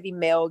heavy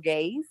male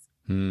gaze.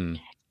 And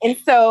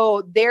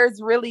so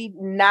there's really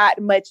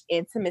not much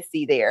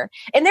intimacy there.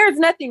 And there's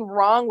nothing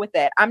wrong with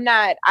that.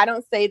 I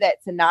don't say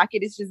that to knock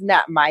it. It's just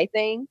not my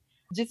thing.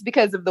 Just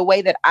because of the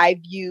way that I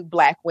view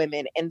Black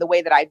women and the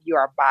way that I view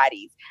our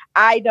bodies.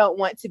 I don't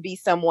want to be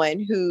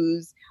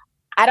the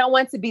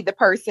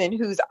person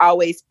who's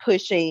always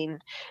pushing,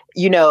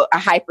 a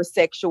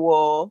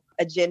hypersexual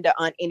agenda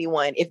on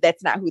anyone if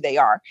that's not who they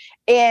are.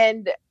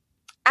 And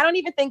I don't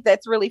even think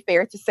that's really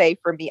fair to say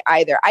for me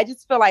either. I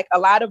just feel like a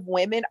lot of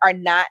women are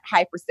not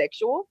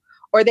hypersexual,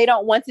 or they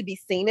don't want to be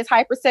seen as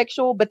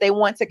hypersexual, but they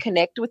want to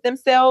connect with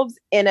themselves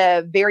in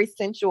a very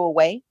sensual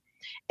way.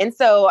 And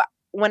so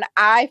when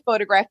I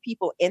photograph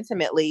people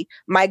intimately,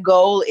 my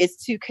goal is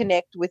to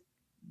connect with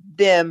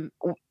them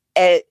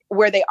at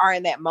where they are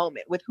in that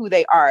moment, with who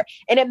they are.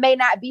 And it may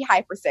not be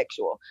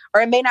hypersexual,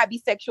 or it may not be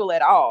sexual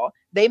at all.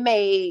 They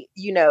may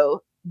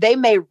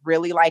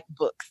really like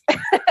books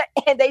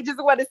and they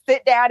just want to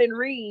sit down and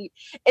read.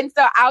 And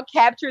so I'll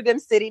capture them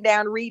sitting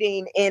down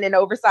reading in an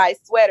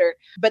oversized sweater.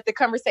 But the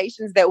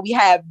conversations that we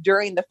have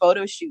during the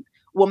photo shoot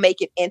will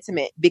make it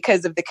intimate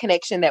because of the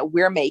connection that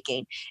we're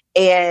making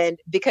and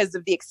because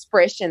of the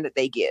expression that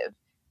they give.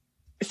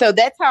 So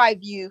that's how I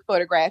view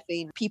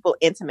photographing people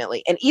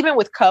intimately. And even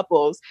with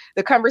couples,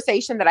 the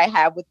conversation that I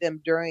have with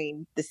them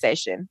during the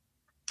session,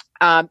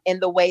 and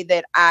the way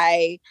that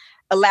I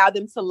allow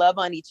them to love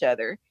on each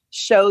other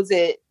shows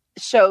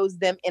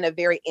them in a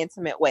very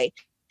intimate way.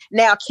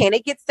 Now, can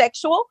it get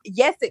sexual?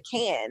 Yes, it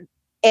can.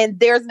 And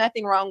there's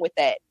nothing wrong with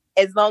that,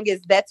 as long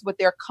as that's what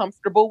they're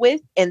comfortable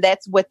with and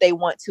that's what they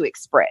want to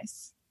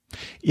express.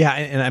 Yeah.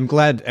 And I'm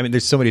glad, I mean,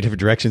 there's so many different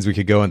directions we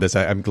could go in this.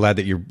 I'm glad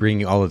that you're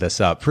bringing all of this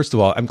up. First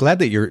of all, I'm glad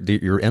that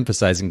you're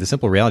emphasizing the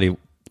simple reality,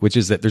 which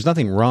is that there's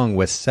nothing wrong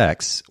with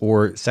sex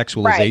or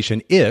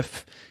sexualization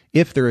if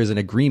there is an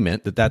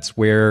agreement that that's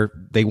where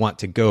they want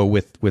to go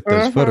with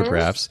those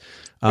photographs.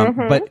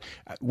 But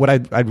what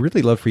I'd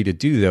really love for you to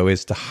do, though,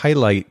 is to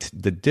highlight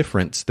the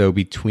difference, though,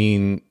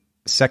 between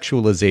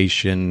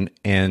sexualization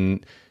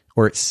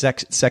or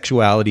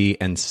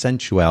sexuality and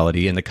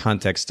sensuality in the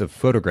context of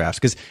photographs.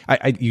 Because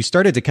you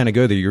started to kind of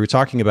go there. You were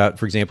talking about,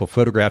 for example,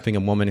 photographing a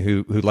woman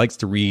who likes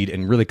to read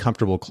in really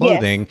comfortable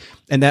clothing,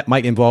 and that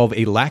might involve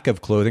a lack of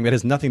clothing that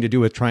has nothing to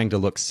do with trying to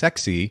look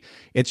sexy.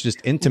 It's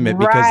just intimate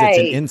because it's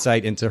an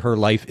insight into her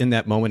life in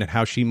that moment and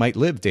how she might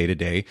live day to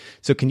day.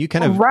 So can you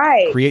kind of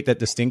create that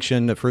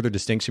distinction, a further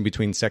distinction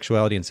between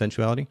sexuality and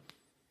sensuality?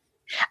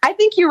 I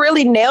think you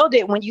really nailed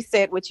it when you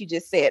said what you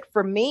just said.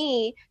 For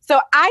me,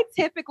 so I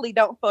typically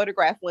don't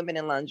photograph women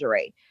in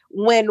lingerie.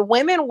 When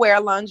women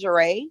wear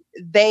lingerie,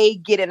 they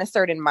get in a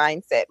certain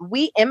mindset.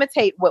 We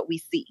imitate what we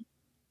see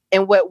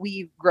and what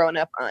we've grown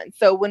up on.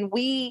 So when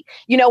when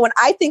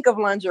I think of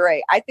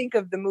lingerie, I think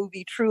of the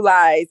movie True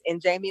Lies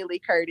and Jamie Lee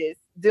Curtis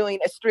doing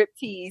a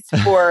striptease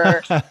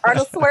for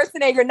Arnold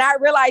Schwarzenegger, not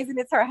realizing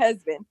it's her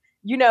husband.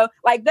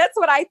 That's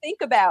what I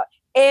think about.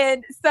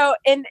 And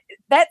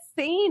that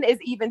scene is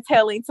even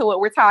telling to what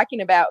we're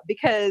talking about,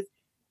 because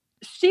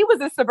she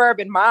was a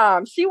suburban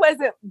mom. She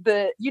wasn't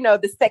the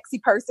sexy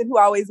person who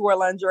always wore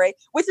lingerie,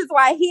 which is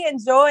why he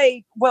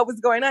enjoyed what was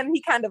going on. And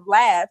he kind of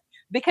laughed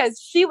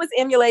because she was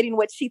emulating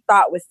what she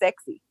thought was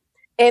sexy.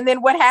 And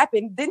then what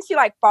happened? Didn't she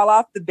fall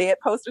off the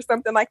bedpost or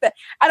something like that?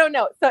 I don't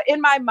know. So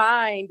in my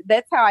mind,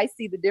 that's how I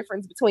see the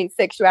difference between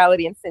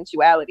sexuality and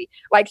sensuality.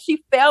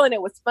 She fell and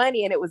it was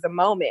funny and it was a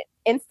moment.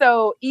 And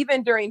so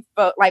even during,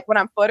 when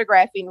I'm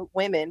photographing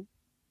women,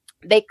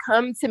 they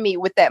come to me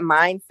with that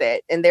mindset,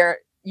 and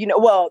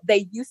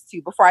they used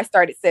to, before I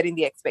started setting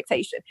the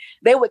expectation,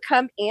 they would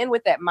come in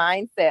with that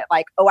mindset,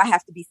 oh, I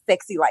have to be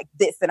sexy like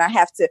this. And I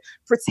have to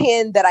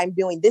pretend that I'm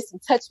doing this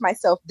and touch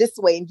myself this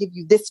way and give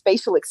you this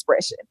facial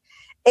expression.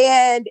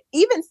 And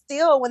even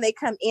still, when they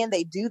come in,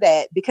 they do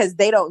that because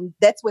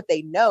that's what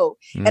they know.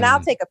 And I'll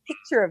take a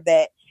picture of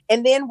that.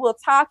 And then we'll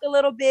talk a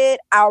little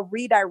bit. I'll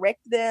redirect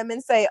them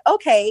and say,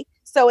 okay,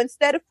 so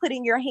instead of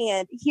putting your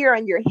hand here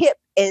on your hip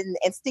and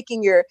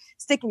sticking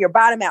your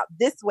bottom out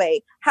this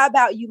way, how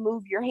about you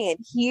move your hand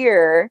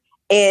here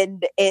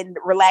and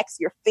relax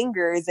your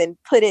fingers and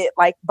put it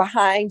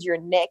behind your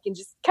neck and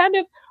just kind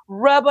of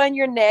rub on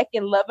your neck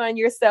and love on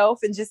yourself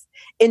and just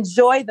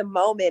enjoy the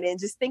moment and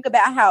just think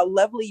about how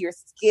lovely your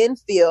skin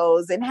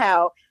feels and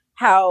how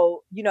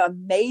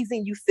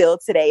amazing you feel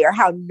today, or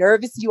how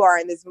nervous you are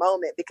in this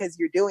moment because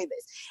you're doing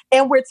this.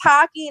 And we're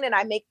talking and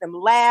I make them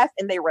laugh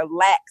and they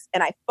relax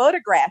and I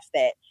photograph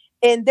that,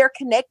 and they're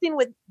connecting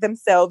with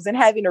themselves and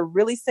having a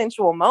really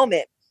sensual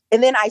moment.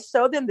 And then I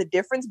show them the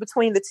difference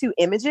between the two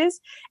images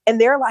and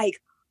they're like,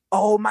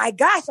 oh my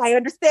gosh, I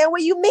understand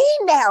what you mean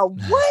now.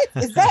 What?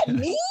 Is that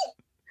me?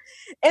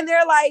 And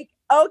they're like,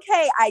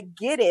 okay, I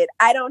get it.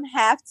 I don't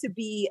have to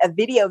be a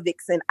video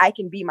vixen. I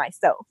can be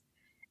myself.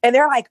 And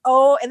they're like,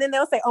 oh, and then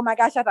they'll say, oh my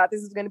gosh, I thought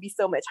this was going to be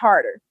so much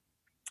harder.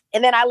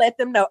 And then I let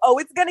them know, oh,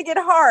 it's going to get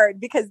hard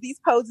because these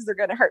poses are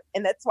going to hurt.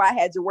 And that's why I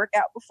had to work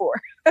out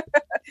before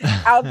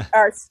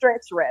or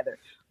stretch rather.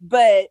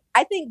 But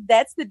I think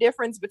that's the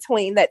difference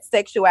between that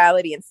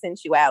sexuality and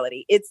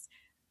sensuality. It's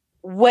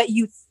what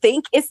you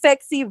think is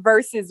sexy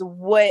versus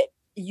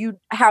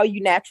how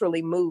you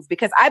naturally move.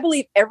 Because I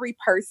believe every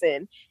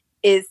person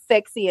is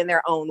sexy in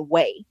their own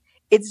way.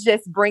 It's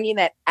just bringing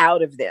that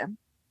out of them.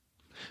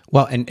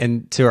 Well,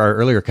 and to our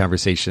earlier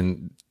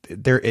conversation,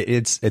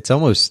 it's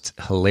almost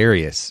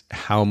hilarious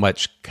how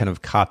much kind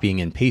of copying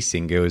and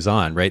pasting goes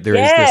on, right?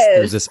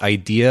 There's this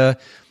idea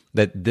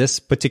that this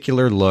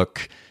particular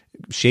look,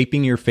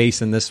 shaping your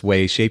face in this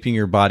way, shaping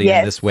your body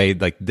in this way,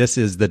 this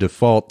is the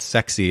default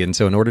sexy. And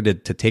so in order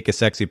to take a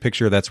sexy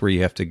picture, that's where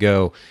you have to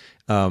go.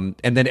 And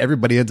then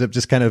everybody ends up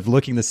just kind of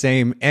looking the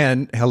same,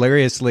 and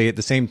hilariously at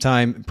the same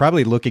time,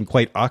 probably looking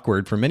quite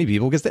awkward for many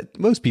people because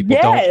most people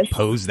don't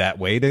pose that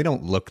way. They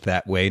don't look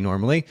that way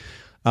normally.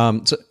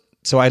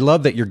 So I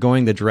love that you're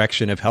going the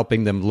direction of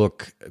helping them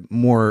look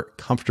more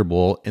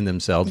comfortable in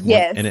themselves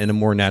and in a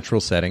more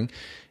natural setting.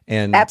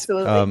 And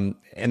absolutely.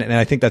 And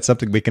I think that's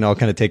something we can all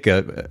kind of take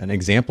an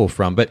example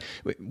from. But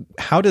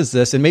how does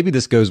this, and maybe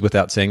this goes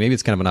without saying, maybe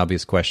it's kind of an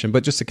obvious question,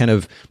 but just to kind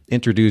of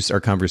introduce our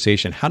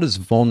conversation, how does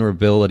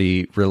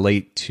vulnerability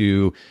relate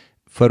to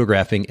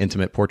photographing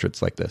intimate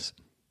portraits like this?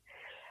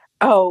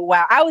 Oh,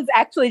 wow. I was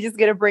actually just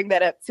going to bring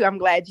that up too. I'm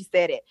glad you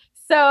said it.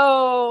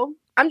 So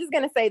I'm just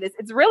going to say this.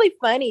 It's really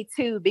funny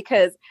too,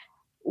 because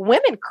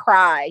women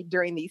cry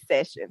during these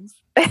sessions.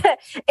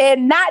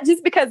 And not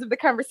just because of the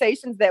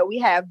conversations that we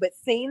have, but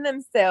seeing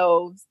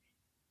themselves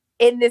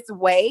in this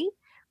way,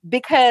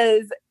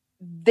 because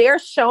they're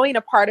showing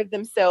a part of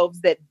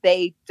themselves that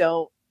they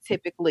don't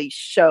typically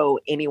show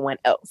anyone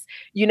else.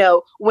 You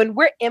know, when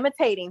we're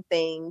imitating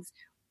things,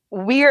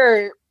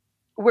 we're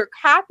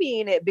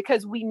copying it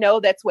because we know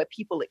that's what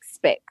people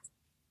expect.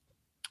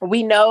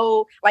 We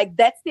know, like,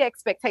 that's the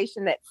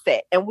expectation that's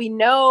set. And we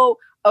know,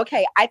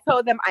 okay, I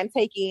told them I'm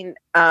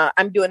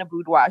doing a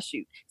boudoir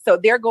shoot. So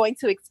they're going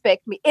to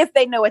expect me, if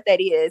they know what that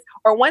is,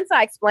 or once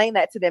I explain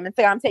that to them and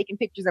say, I'm taking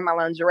pictures in my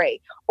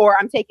lingerie, or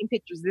I'm taking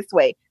pictures this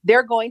way,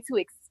 they're going to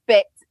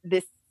expect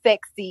this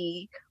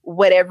sexy,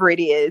 whatever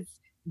it is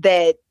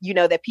that, you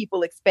know, that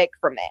people expect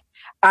from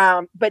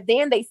that. But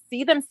then they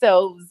see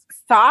themselves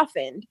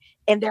softened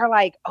and they're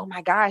like, oh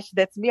my gosh,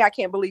 that's me. I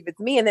can't believe it's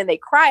me. And then they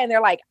cry and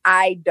they're like,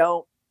 I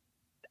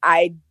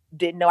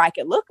didn't know I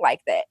could look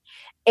like that.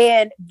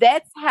 And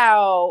that's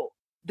how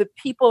the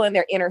people in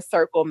their inner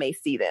circle may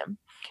see them.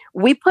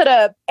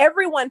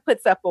 Everyone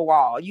puts up a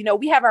wall. You know,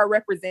 we have our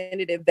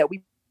representative that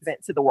we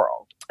present to the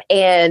world.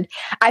 And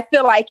I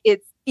feel like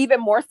it's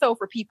even more so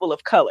for people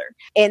of color.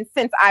 And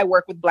since I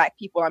work with Black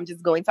people, I'm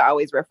just going to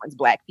always reference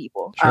Black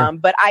people. Sure.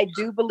 But I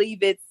do believe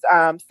it's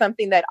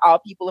something that all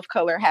people of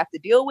color have to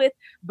deal with.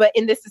 But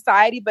in this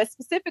society, but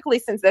specifically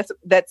since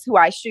that's who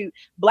I shoot,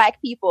 Black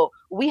people,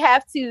 we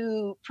have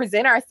to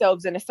present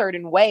ourselves in a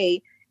certain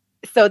way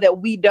so that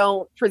we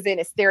don't present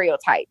as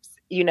stereotypes.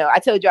 You know, I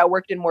told you I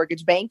worked in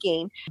mortgage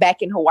banking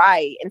back in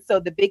Hawaii. And so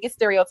the biggest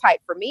stereotype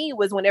for me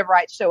was whenever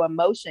I'd show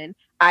emotion,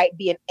 I'd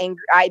be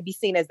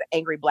seen as the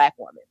angry Black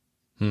woman.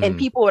 And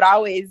people would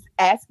always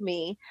ask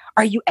me,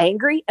 are you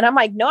angry? And I'm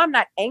like, no, I'm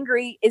not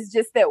angry. It's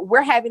just that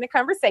we're having a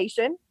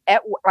conversation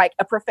like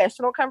a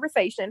professional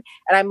conversation.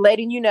 And I'm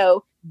letting you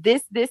know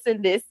this,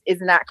 and this is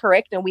not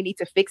correct. And we need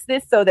to fix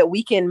this so that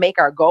we can make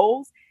our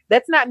goals.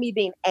 That's not me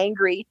being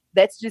angry.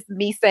 That's just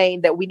me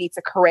saying that we need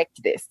to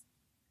correct this.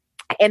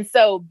 And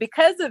so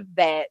because of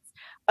that,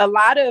 a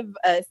lot of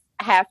us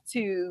have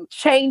to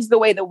change the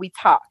way that we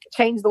talk,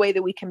 change the way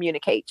that we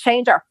communicate,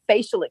 change our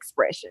facial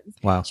expressions,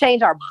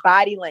 change our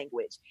body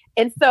language.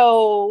 And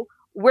so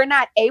we're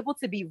not able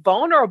to be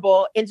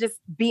vulnerable and just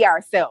be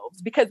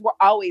ourselves because we're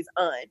always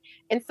on.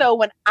 And so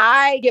when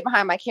I get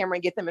behind my camera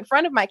and get them in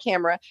front of my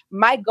camera,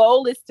 my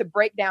goal is to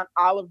break down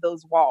all of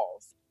those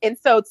walls. And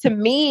so to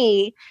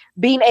me,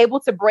 being able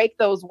to break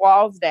those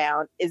walls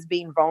down is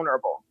being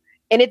vulnerable.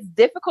 And it's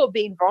difficult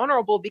being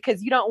vulnerable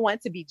because you don't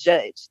want to be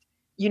judged.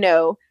 You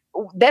know,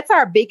 that's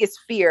our biggest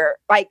fear.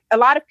 Like a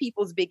lot of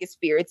people's biggest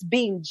fear, it's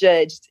being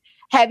judged,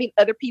 having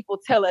other people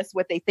tell us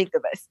what they think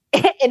of us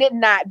and it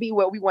not be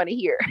what we want to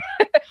hear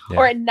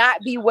or it not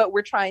be what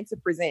we're trying to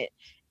present.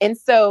 And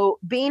so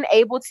being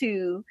able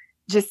to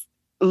just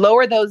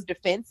lower those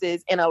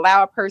defenses and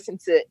allow a person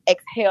to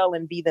exhale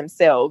and be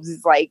themselves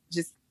is like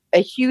just a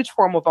huge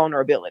form of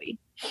vulnerability.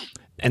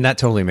 And that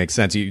totally makes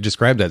sense. You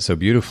described that so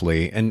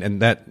beautifully.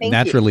 And that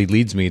naturally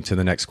leads me to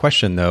the next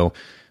question, though,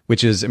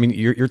 which is, I mean,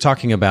 you're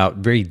talking about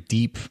very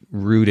deep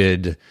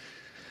rooted,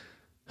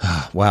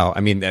 wow.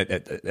 I mean,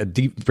 a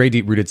deep, very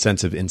deep rooted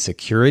sense of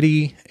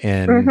insecurity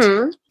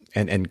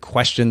and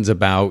questions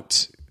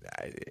about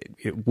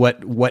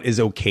what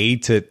is okay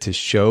to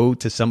show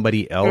to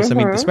somebody else. I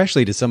mean,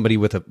 especially to somebody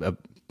with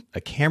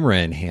a camera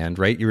in hand,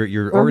 right?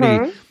 You're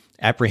already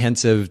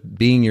apprehensive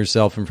being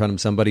yourself in front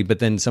of somebody, but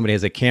then somebody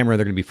has a camera,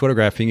 they're going to be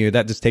photographing you.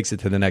 That just takes it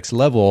to the next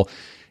level.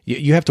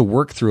 You have to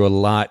work through a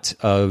lot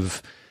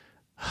of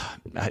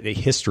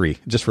history,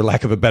 just for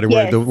lack of a better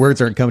word. The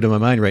words aren't coming to my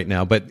mind right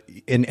now. But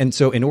and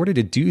so in order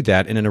to do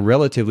that, and in a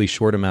relatively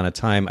short amount of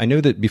time, I know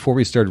that before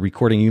we started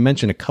recording, you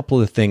mentioned a couple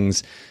of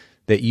things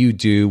that you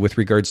do with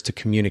regards to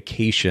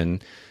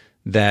communication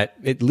that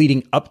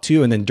leading up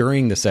to and then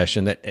during the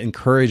session that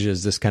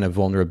encourages this kind of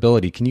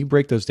vulnerability. Can you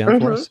break those down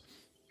for us?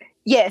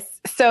 Yes.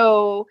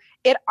 So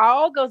it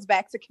all goes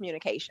back to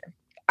communication.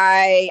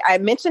 I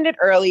mentioned it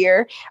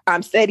earlier,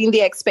 setting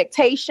the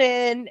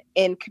expectation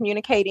and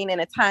communicating in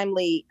a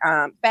timely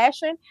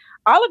fashion.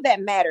 All of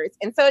that matters.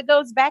 And so it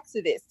goes back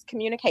to this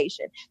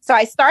communication. So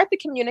I start the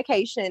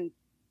communication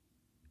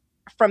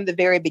from the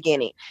very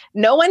beginning.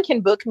 No one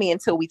can book me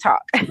until we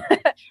talk.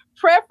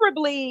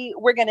 Preferably,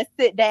 we're going to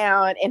sit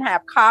down and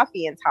have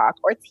coffee and talk,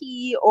 or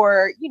tea,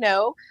 or, you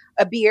know,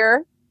 a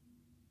beer,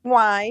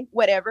 wine,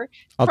 whatever.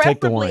 I'll take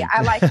the wine.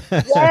 I like,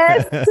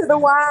 yes, to the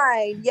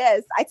wine.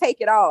 Yes, I take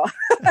it all.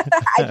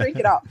 I drink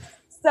it all.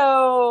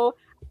 So,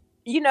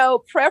 you know,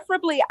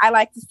 preferably I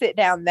like to sit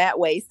down that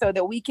way so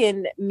that we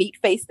can meet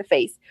face to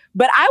face.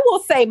 But I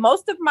will say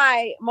most of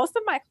my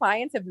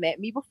clients have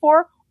met me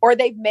before, or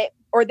they've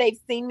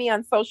seen me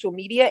on social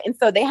media. And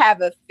so they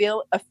have a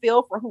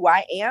feel for who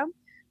I am.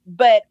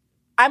 But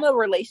I'm a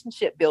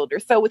relationship builder.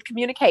 So with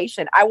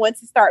communication, I want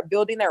to start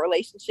building that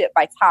relationship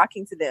by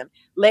talking to them,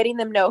 letting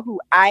them know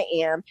who I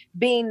am,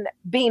 being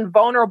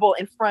vulnerable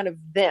in front of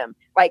them.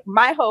 Like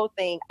my whole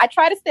thing, I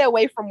try to stay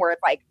away from where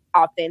it's like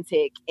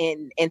authentic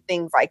and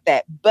things like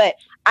that. But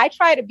I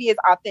try to be as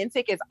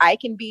authentic as I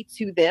can be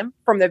to them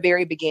from the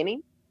very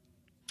beginning.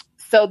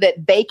 so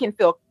that they can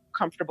feel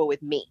comfortable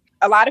with me.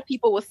 A lot of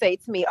people will say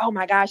to me, "Oh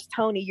my gosh,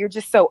 Toni, you're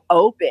just so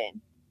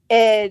open."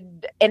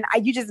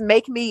 You just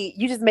make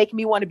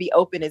me want to be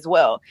open as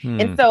well.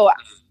 And so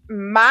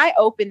my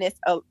openness,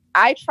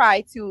 I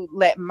try to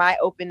let my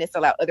openness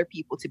allow other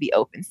people to be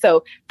open.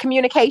 So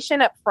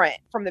communication up front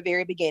from the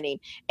very beginning.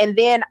 And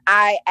then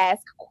I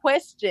ask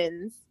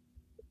questions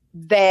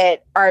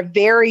that are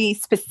very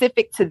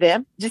specific to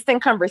them, just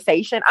in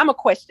conversation. I'm a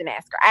question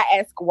asker. I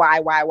ask why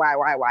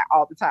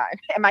all the time.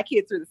 And my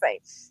kids are the same.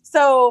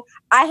 So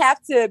I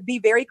have to be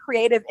very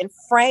creative and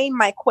frame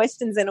my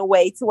questions in a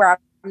way to where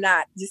I'm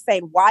not just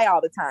saying why all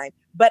the time,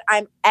 but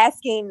I'm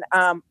asking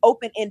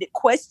open-ended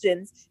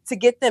questions to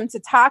get them to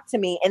talk to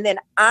me. And then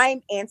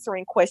I'm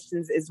answering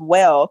questions as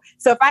well.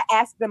 So if I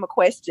ask them a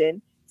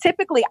question,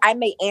 typically I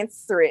may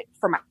answer it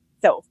for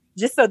myself,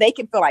 just so they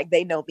can feel like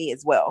they know me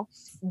as well.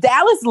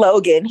 Dallas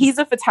Logan, he's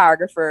a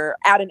photographer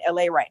out in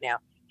LA right now.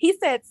 He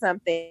said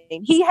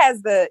something. He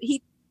has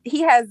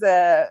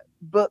a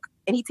book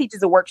and he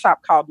teaches a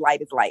workshop called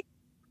Light is Light.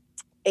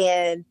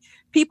 And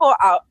people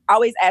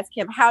always ask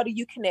him, how do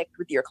you connect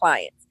with your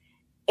clients?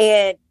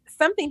 And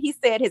something he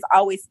said has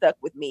always stuck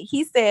with me.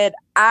 He said,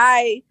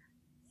 I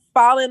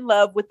fall in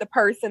love with the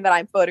person that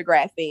I'm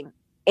photographing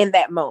in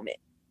that moment,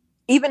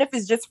 even if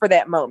it's just for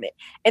that moment.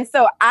 And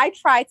so I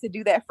try to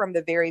do that from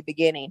the very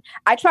beginning.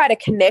 I try to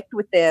connect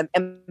with them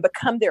and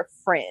become their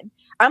friend.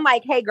 I'm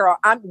like, hey girl,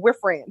 we're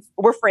friends.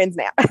 We're friends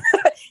now.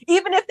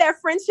 Even if that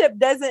friendship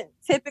doesn't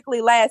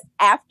typically last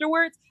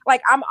afterwards,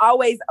 like I'm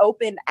always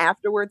open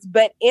afterwards.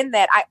 But in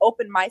that, I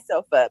open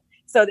myself up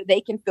so that they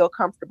can feel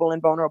comfortable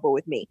and vulnerable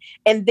with me.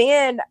 And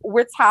then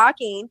we're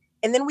talking,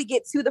 and then we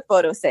get to the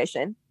photo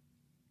session.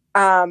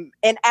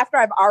 And after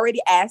I've already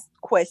asked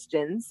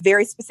questions,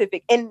 very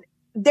specific, and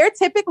they're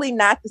typically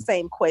not the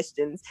same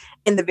questions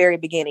in the very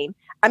beginning.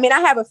 I mean,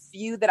 I have a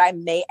few that I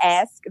may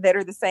ask that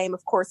are the same,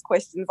 of course,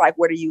 questions like,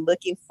 what are you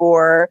looking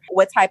for?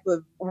 What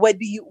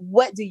do you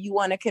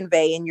want to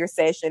convey in your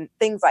session?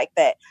 Things like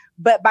that.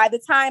 But by the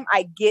time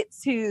I get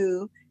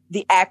to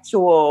the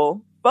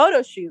actual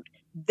photo shoot,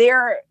 they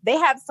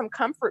have some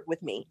comfort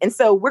with me. And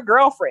so we're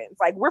girlfriends,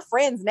 like we're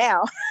friends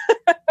now.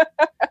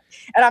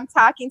 And I'm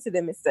talking to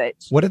them as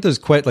such. What are those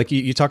like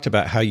you talked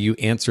about how you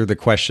answer the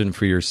question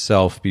for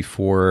yourself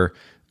before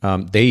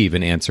they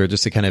even answer,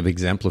 just to kind of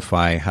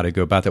exemplify how to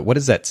go about that. What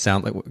does that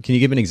sound like? Can you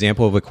give an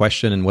example of a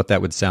question and what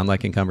that would sound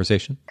like in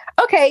conversation?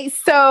 Okay,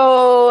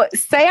 so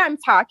say I'm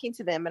talking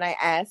to them and I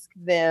ask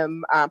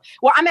them, I'm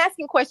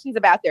asking questions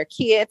about their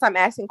kids. I'm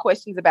asking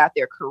questions about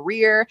their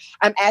career.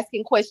 I'm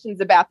asking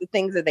questions about the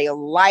things that they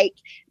like,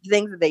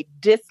 things that they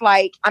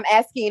dislike. I'm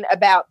asking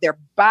about their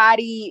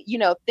body,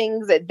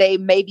 things that they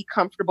may be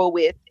comfortable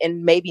with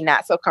and maybe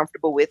not so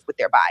comfortable with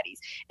their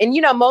bodies. And,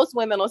 most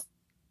women will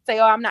say,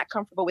 oh, I'm not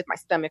comfortable with my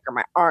stomach or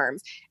my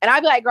arms. And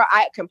I'd be like, girl,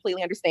 I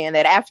completely understand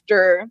that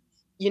after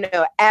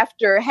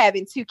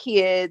having 2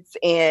 kids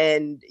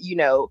and,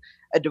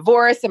 a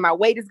divorce and my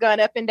weight has gone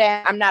up and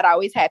down, I'm not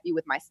always happy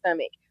with my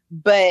stomach.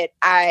 But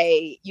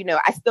I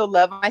still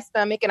love my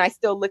stomach and I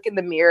still look in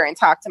the mirror and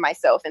talk to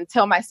myself and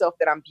tell myself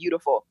that I'm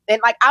beautiful. And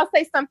like, I'll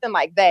say something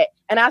like that.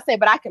 And I'll say,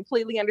 but I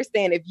completely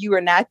understand if you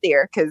are not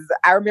there, because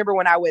I remember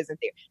when I wasn't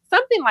there,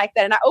 something like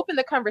that. And I open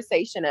the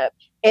conversation up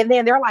and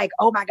then they're like,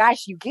 oh my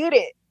gosh, you get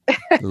it.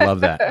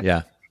 Love that.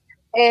 Yeah.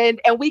 And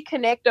we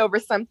connect over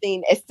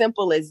something as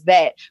simple as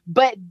that.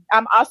 But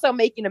I'm also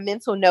making a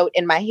mental note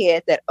in my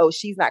head that, oh,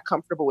 she's not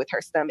comfortable with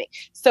her stomach.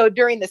 So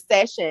during the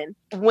session,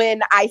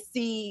 when I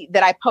see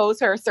that I pose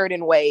her a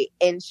certain way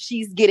and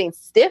she's getting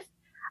stiff,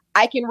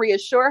 I can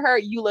reassure her,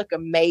 you look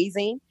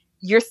amazing.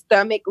 Your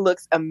stomach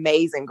looks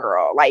amazing,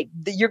 girl. Like,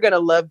 you're going to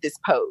love this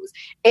pose.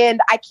 And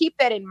I keep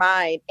that in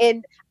mind.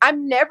 And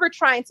I'm never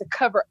trying to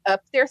cover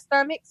up their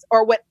stomachs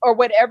or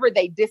whatever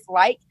they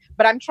dislike,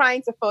 but I'm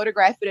trying to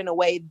photograph it in a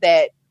way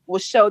that will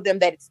show them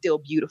that it's still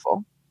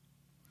beautiful.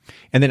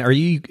 And then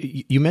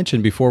you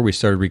mentioned before we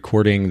started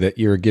recording that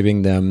you're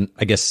giving them,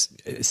 I guess,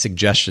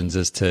 suggestions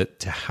as to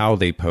how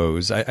they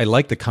pose. I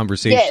like the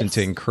conversation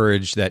to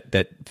encourage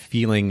that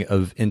feeling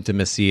of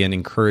intimacy and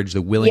encourage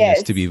the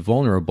willingness to be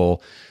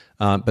vulnerable.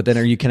 But then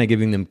are you kind of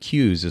giving them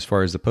cues as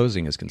far as the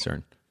posing is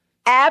concerned?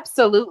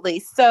 Absolutely.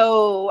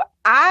 So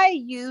I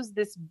use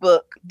this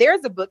book.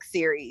 There's a book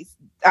series.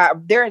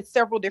 They're in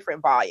several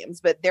different volumes,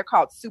 but they're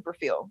called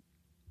Superfeel.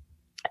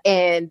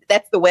 And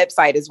that's the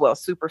website as well,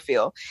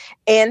 Superfeel.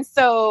 And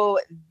so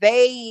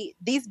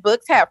these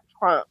books have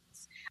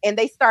prompts and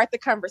they start the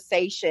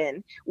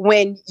conversation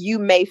when you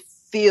may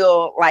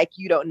feel like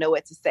you don't know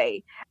what to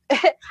say.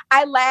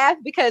 I laugh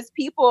because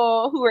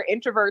people who are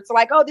introverts are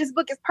like, oh, this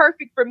book is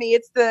perfect for me.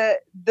 It's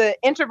the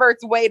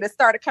introvert's way to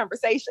start a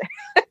conversation.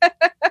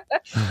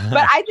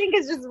 But I think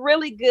it's just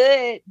really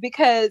good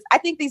because I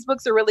think these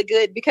books are really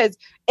good because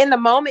in the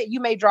moment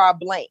you may draw a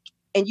blank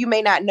and you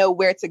may not know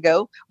where to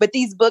go, but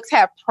these books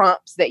have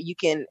prompts that you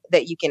can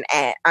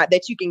add,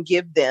 that you can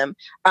give them,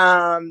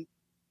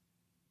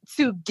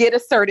 to get a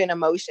certain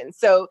emotion.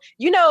 So,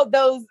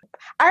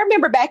 I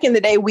remember back in the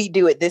day, we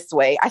do it this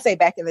way. I say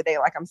back in the day,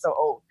 like I'm so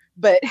old,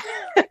 but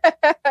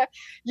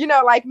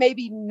like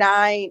maybe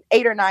 8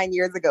 or 9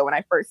 years ago when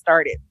I first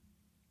started,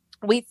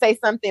 we'd say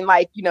something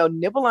like,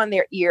 nibble on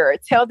their ear,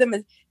 tell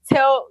the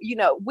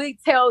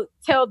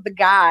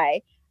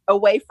guy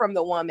away from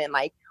the woman,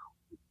 like,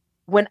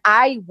 when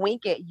I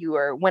wink at you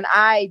or when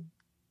I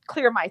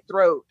clear my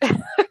throat,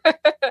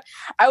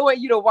 I want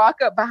you to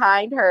walk up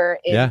behind her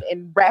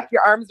and wrap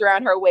your arms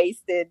around her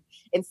waist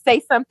and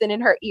say something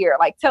in her ear,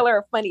 like tell her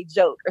a funny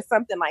joke or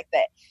something like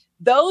that.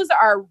 Those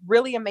are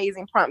really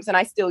amazing prompts, and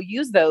I still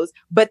use those,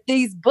 but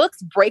these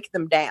books break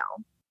them down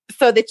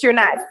so that you're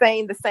not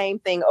saying the same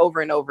thing over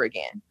and over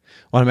again.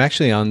 Well, I'm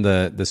actually on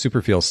the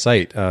Superfeel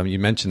site. You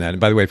mentioned that. And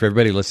by the way, for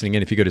everybody listening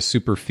in, if you go to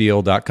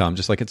superfeel.com,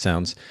 just like it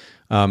sounds,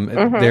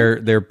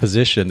 their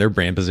position, their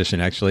brand position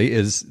actually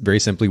is very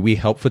simply, we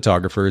help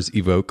photographers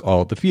evoke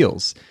all the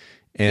feels.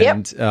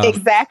 And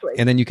exactly.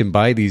 And then you can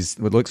buy these,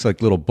 what looks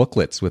like little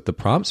booklets with the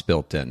prompts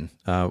built in,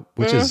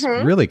 which is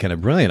really kind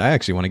of brilliant. I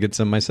actually want to get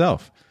some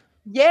myself.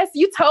 Yes,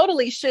 you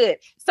totally should.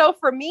 So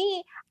for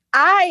me,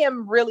 I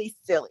am really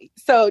silly.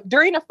 So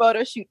during a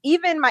photo shoot,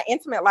 even my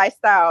intimate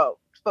lifestyle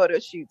photo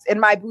shoots and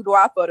my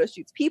boudoir photo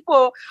shoots,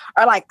 people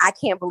are like, I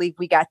can't believe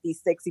we got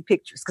these sexy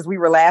pictures, because we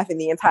were laughing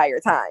the entire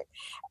time.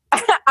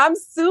 I'm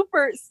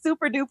super,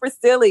 super duper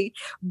silly,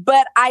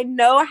 but I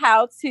know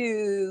how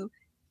to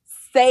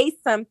say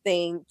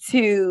something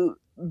to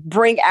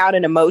bring out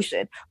an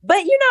emotion. But,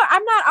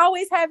 I'm not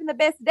always having the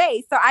best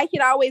day. So I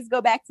can always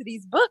go back to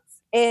these books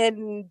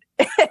and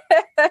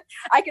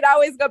I could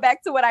always go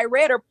back to what I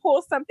read or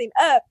pull something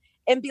up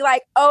and be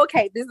like,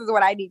 okay, this is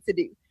what I need to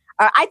do.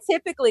 I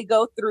typically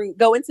go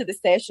into the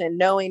session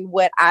knowing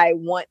what I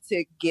want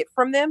to get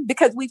from them,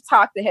 because we've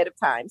talked ahead of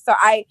time. So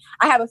I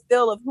have a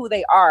feel of who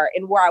they are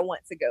and where I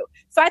want to go.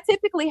 So I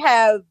typically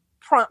have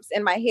prompts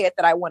in my head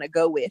that I want to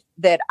go with,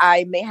 that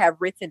I may have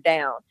written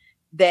down,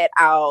 that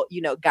I'll,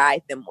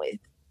 guide them with.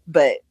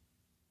 But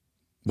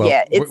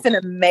it's an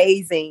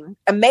amazing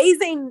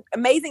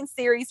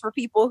series for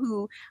people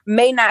who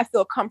may not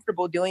feel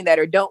comfortable doing that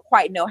or don't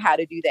quite know how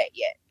to do that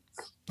yet.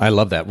 I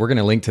love that. We're going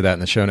to link to that in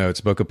the show notes,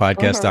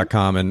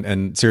 bokehpodcast.com.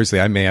 And seriously,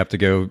 I may have to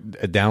go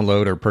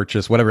download or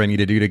purchase whatever I need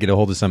to do to get a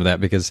hold of some of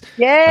that, because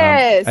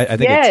I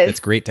think it's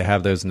great to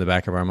have those in the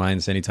back of our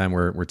minds anytime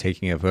we're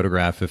taking a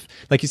photograph. If,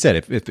 like you said,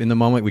 if in the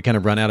moment we kind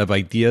of run out of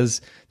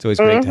ideas, it's always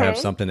great to have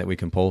something that we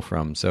can pull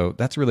from. So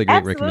that's a really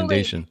great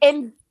recommendation.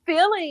 And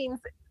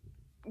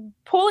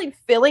pulling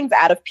feelings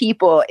out of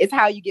people is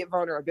how you get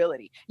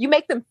vulnerability. You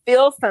make them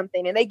feel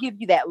something and they give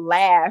you that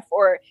laugh,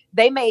 or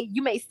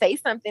you may say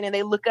something and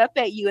they look up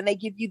at you and they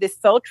give you this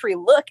sultry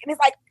look, and it's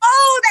like,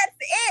 oh, that's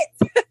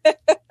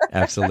it.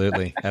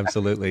 Absolutely. That's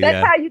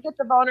how you get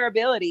the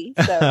vulnerability.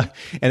 So.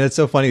 And it's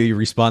so funny that you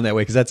respond that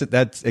way, because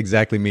that's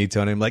exactly me,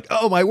 Toni. I'm like,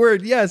 oh my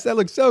word, yes, that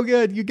looks so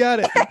good. You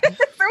got it.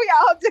 We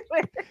all do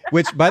it.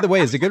 Which, by the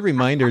way, is a good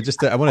reminder.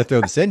 I want to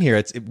throw this in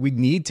here. We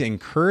need to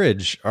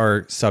encourage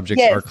our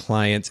subjects, our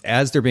clients,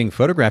 as they're being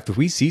photographed. If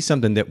we see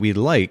something that we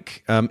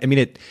like,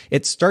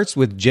 it starts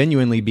with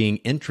genuinely being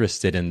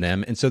interested in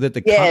them, and so that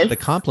the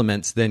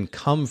compliments then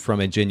come from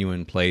a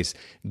genuine place.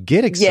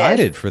 Get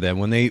excited for them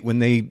when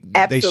they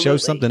show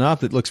something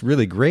off that looks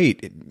really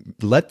great.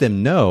 Let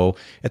them know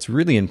it's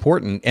really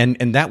important,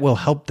 and that will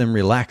help them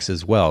relax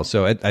as well.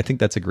 So I think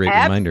that's a great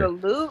reminder.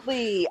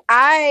 Absolutely.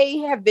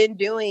 I have been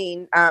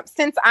doing,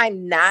 since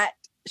I'm not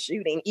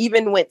shooting,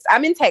 even when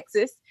I'm in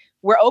Texas,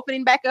 we're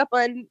opening back up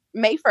on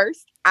May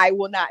 1st. I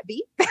will not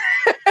be.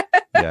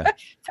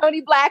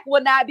 Toni Black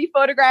will not be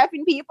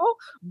photographing people,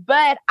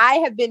 but I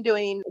have been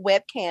doing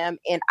webcam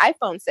and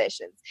iPhone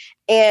sessions,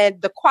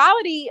 and the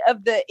quality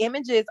of the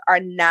images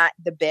are not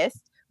the best.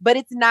 But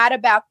it's not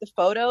about the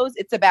photos.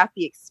 It's about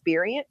the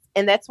experience.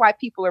 And that's why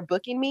people are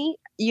booking me.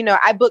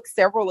 I book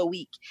several a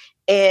week.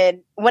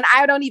 And when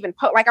I don't even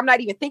I'm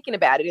not even thinking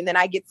about it, and then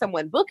I get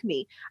someone book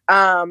me.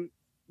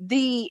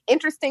 The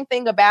interesting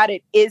thing about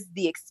it is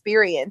the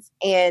experience.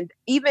 And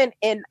even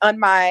on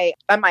my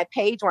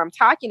page where I'm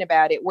talking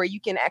about it, where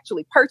you can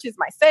actually purchase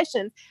my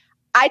sessions,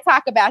 I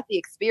talk about the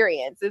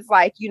experience. It's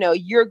like,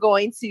 you're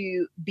going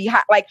to be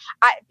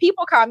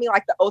people call me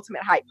like the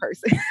ultimate hype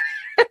person.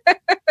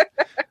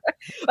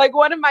 Like,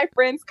 one of my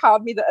friends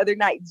called me the other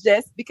night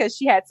just because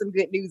she had some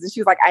good news, and she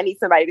was like, I need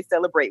somebody to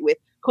celebrate with.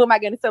 Who am I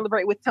going to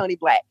celebrate with? Toni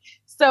Black.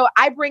 So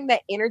I bring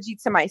that energy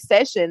to my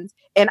sessions,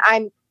 and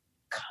I'm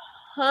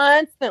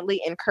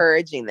constantly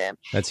encouraging them.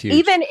 That's huge.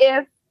 Even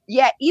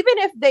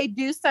if they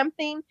do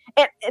something,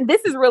 and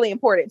this is really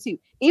important too,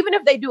 even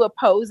if they do a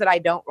pose that I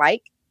don't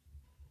like,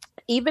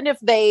 even if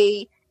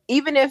they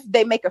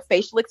make a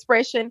facial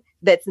expression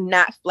that's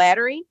not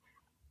flattering,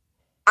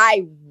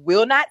 I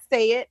will not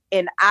say it,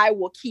 and I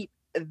will keep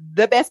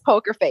the best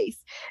poker face.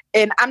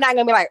 And I'm not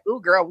going to be like, "Ooh,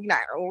 girl, we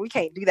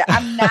can't do that."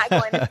 I'm not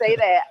going to say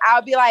that.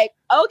 I'll be like,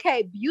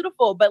 "Okay,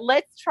 beautiful, but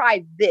let's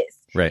try this."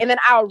 Right. And then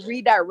I'll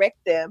redirect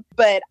them.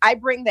 But I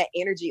bring that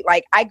energy.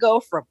 Like, I go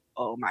from,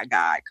 "Oh my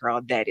God,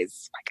 girl, that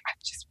is like, I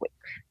just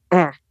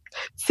went,"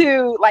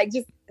 to like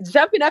just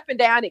jumping up and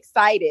down,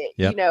 excited,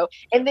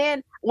 And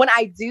then when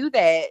I do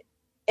that,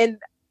 and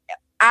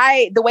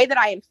the way that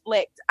I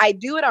inflict, I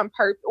do it on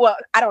purpose. Well,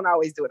 I don't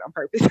always do it on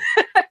purpose,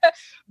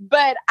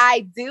 but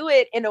I do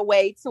it in a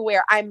way to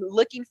where I'm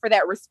looking for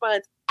that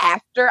response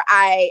after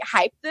I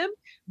hype them,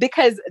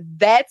 because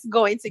that's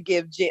going to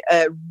give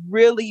a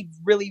really,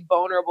 really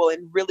vulnerable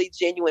and really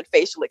genuine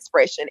facial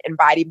expression and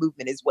body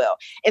movement as well.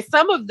 And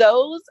some of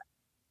those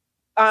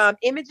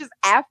images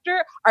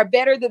after are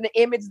better than the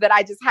image that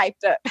I just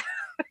hyped up.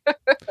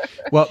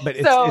 Well, but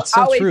it's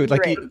so true.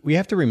 Like we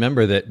have to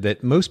remember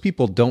that most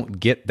people don't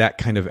get that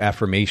kind of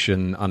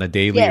affirmation on a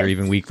daily or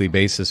even weekly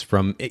basis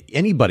from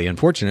anybody,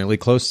 unfortunately,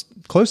 close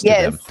to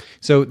them.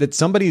 So that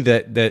somebody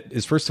that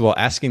is, first of all,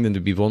 asking them to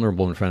be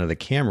vulnerable in front of the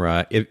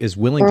camera is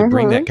willing to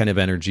bring that kind of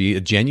energy,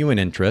 a genuine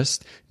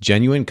interest,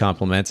 genuine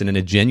compliments, and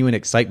a genuine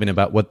excitement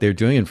about what they're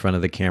doing in front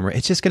of the camera.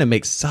 It's just going to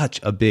make such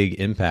a big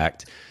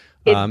impact.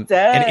 It does.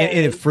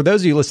 And for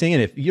those of you listening,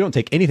 and if you don't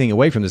take anything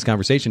away from this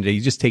conversation today,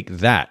 you just take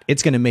that.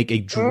 It's going to make a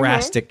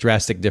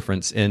drastic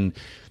difference in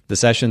the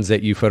sessions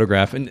that you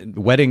photograph, and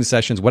wedding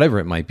sessions, whatever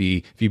it might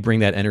be. If you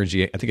bring that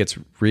energy, I think it's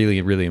really,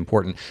 really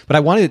important. But I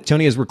wanted,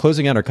 Toni, as we're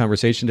closing out our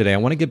conversation today, I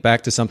want to get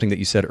back to something that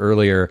you said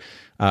earlier,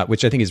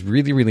 which I think is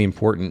really, really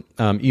important.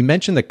 You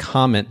mentioned the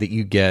comment that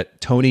you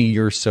get, Toni,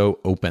 you're so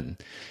open.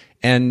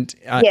 And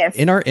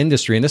in our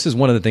industry, and this is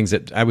one of the things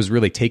that I was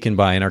really taken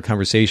by in our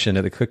conversation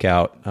at the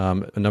cookout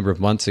a number of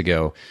months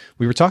ago,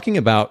 we were talking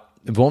about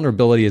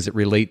vulnerability as it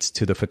relates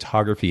to the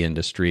photography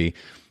industry.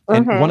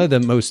 And one of the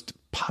most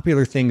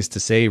popular things to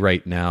say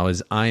right now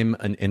is, I'm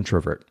an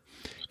introvert.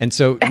 And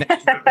so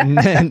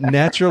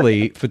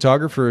naturally,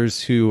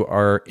 photographers who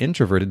are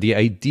introverted, the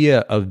idea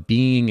of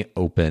being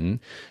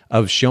open,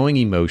 of showing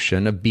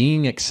emotion, of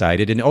being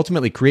excited, and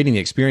ultimately creating the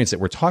experience that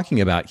we're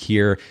talking about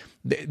here,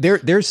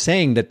 they're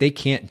saying that they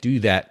can't do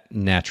that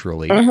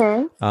naturally.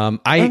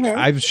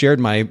 I've shared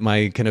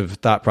my kind of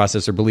thought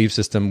process or belief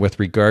system with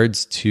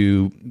regards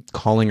to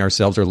calling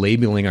ourselves or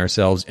labeling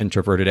ourselves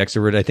introverted,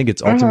 extroverted. I think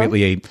it's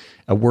ultimately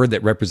a word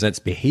that represents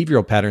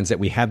behavioral patterns that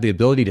we have the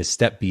ability to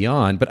step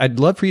beyond. But I'd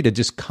love for you to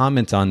just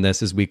comment on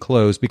this as we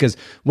close, because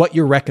what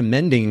you're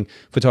recommending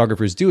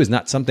photographers do is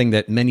not something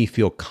that many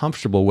feel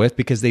comfortable with,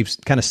 because they've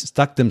kind of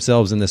stuck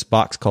themselves in this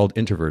box called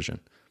introversion.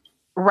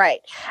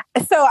 Right.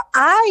 So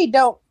I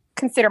don't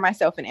consider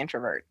myself an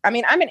introvert. I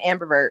mean, I'm an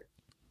ambivert.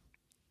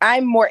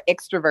 I'm more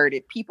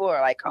extroverted. People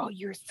are like, oh,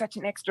 you're such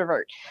an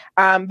extrovert.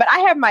 But I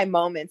have my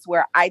moments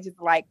where I just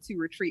like to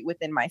retreat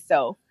within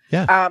myself.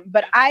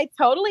 But I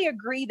totally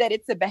agree that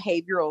it's a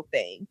behavioral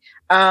thing.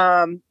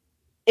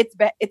 It's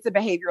a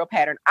behavioral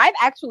pattern. I've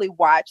actually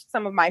watched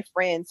some of my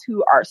friends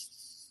who are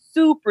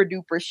super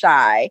duper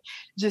shy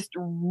just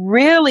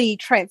really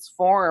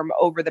transform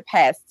over the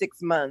past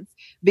 6 months,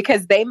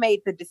 because they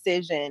made the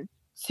decision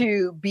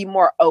to be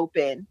more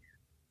open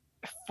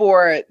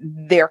for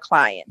their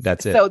clients.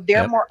 That's it. So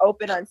they're more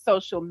open on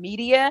social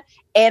media,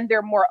 and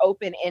they're more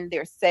open in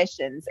their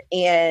sessions.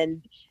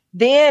 And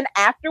then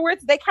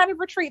afterwards, they kind of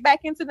retreat back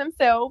into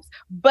themselves,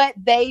 but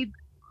they've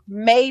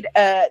made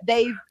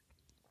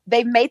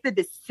the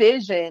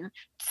decision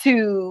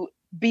to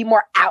be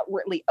more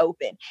outwardly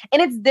open.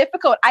 And it's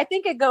difficult. I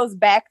think it goes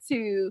back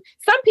to,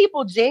 some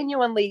people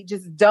genuinely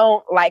just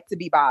don't like to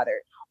be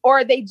bothered,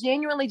 or they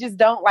genuinely just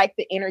don't like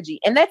the energy.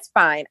 And that's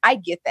fine. I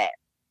get that.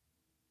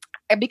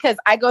 And because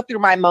I go through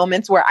my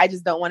moments where I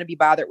just don't want to be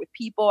bothered with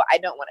people. I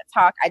don't want to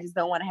talk. I just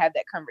don't want to have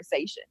that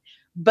conversation.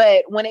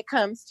 But when it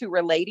comes to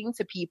relating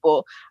to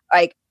people,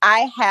 like,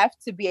 I have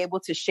to be able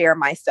to share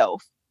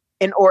myself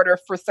in order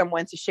for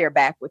someone to share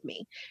back with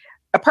me.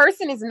 A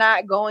person is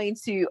not going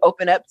to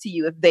open up to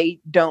you if they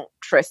don't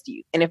trust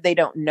you and if they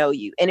don't know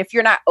you. And if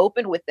you're not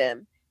open with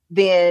them,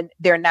 then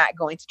they're not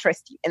going to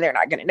trust you and they're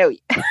not going to know you.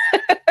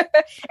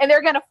 And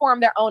they're going to form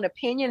their own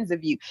opinions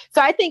of you.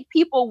 So I think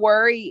people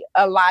worry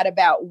a lot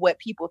about what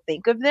people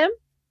think of them.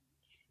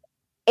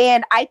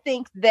 And I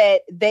think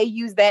that they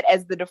use that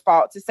as the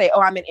default to say,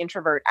 oh, I'm an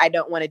introvert. I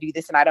don't want to do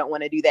this and I don't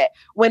want to do that.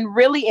 When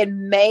really it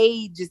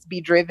may just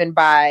be driven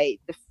by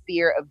the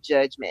fear of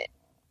judgment.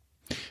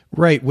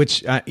 Right.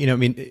 Which,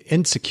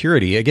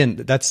 insecurity, again,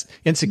 that's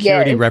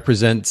insecurity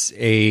represents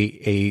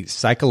a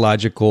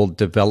psychological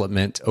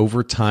development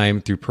over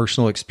time through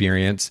personal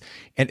experience.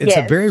 And it's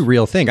a very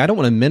real thing. I don't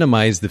want to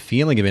minimize the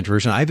feeling of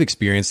introversion. I've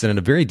experienced it on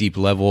a very deep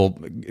level,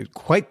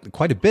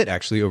 quite a bit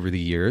actually over the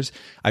years.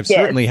 I've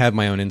certainly had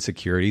my own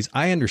insecurities.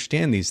 I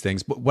understand these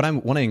things, but what I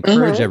want to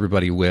encourage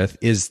everybody with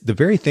is the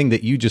very thing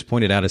that you just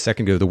pointed out a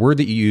second ago. The word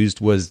that you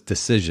used was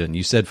decision.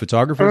 You said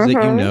photographers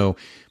that you know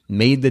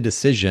made the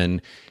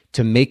decision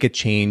to make a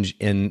change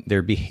in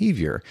their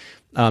behavior.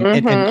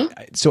 And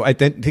so I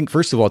think,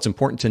 first of all, it's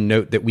important to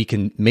note that we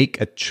can make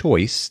a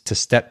choice to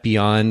step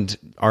beyond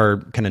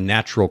our kind of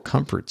natural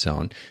comfort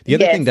zone. The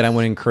other thing that I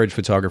want to encourage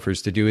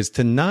photographers to do is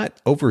to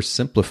not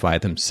oversimplify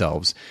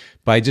themselves,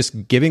 by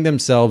just giving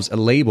themselves a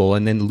label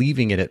and then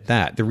leaving it at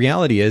that. The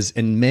reality is,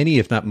 in many,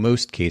 if not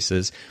most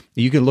cases,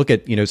 you can look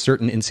at,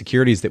 certain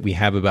insecurities that we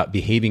have about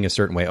behaving a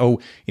certain way. Oh,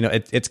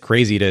 it's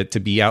crazy to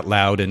be out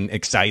loud and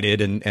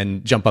excited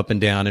and jump up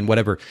and down and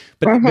whatever.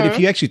 But if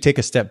you actually take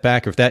a step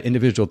back, or if that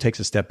individual takes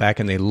a step back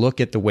and they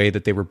look at the way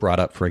that they were brought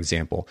up, for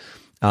example,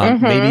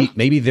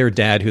 maybe their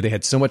dad, who they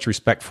had so much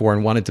respect for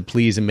and wanted to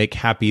please and make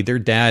happy, their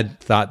dad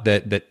thought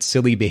that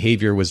silly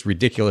behavior was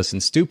ridiculous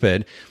and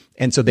stupid.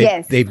 And so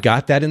they've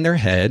got that in their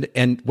head.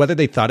 And whether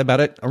they thought about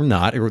it or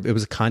not, or it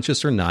was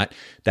conscious or not,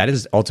 that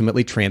is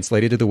ultimately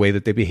translated to the way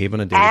that they behave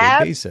on a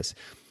day-to-day basis.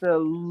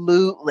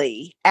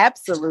 Absolutely.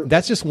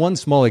 That's just one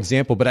small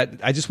example.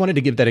 But I just wanted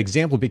to give that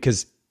example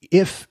because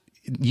if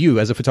you,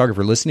 as a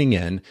photographer listening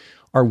in,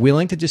 are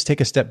willing to just take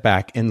a step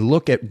back and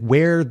look at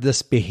where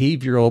this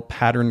behavioral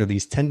pattern or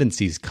these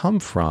tendencies come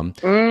from,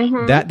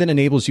 that then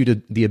enables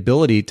you the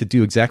ability to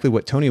do exactly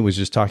what Toni was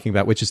just talking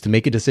about, which is to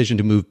make a decision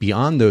to move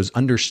beyond those,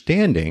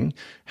 understanding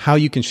how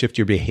you can shift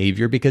your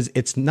behavior, because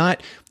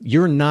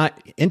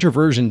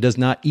introversion does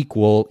not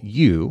equal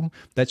you.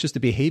 That's just a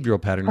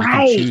behavioral pattern. You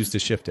can choose to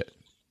shift it.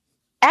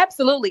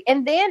 Absolutely.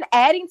 And then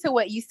adding to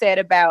what you said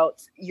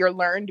about your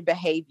learned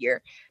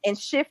behavior and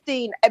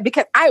shifting,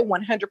 because I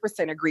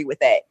 100% agree with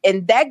that.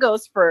 And that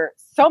goes for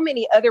so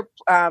many other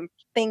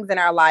things in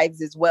our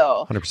lives as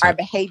well, 100%. Our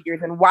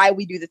behaviors and why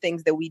we do the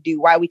things that we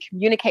do, why we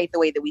communicate the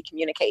way that we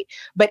communicate.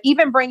 But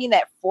even bringing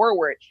that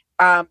forward,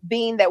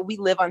 being that we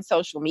live on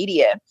social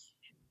media,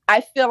 I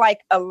feel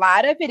like a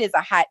lot of it is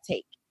a hot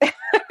take.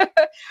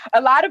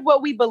 A lot of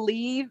what we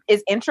believe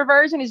is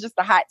introversion is just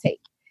a hot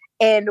take.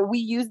 And we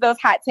use those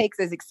hot takes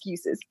as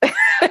excuses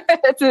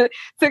to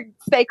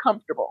stay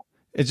comfortable.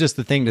 It's just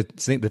the thing to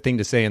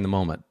say in the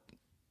moment.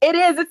 It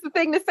is. It's the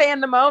thing to say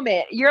in the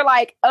moment. You're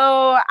like,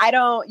 oh, I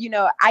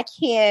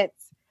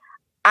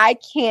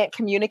can't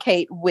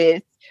communicate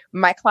with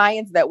my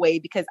clients that way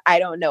because I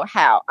don't know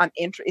how.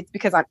 It's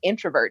because I'm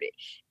introverted.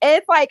 And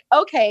it's like,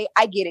 okay,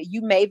 I get it.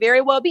 You may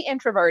very well be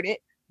introverted,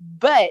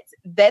 but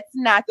that's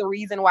not the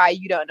reason why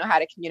you don't know how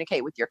to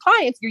communicate with your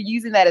clients. You're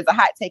using that as a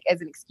hot take,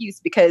 as an excuse,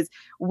 because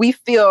we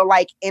feel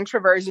like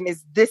introversion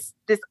is this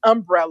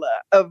umbrella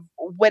of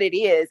what it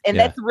is. And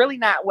that's really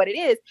not what it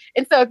is.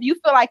 And so if you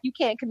feel like you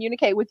can't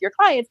communicate with your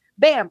clients,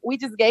 bam, we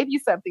just gave you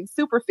something,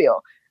 super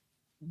feel.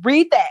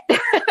 Read that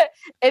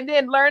and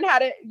then learn how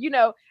to,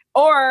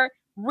 or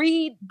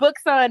read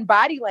books on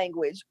body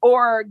language,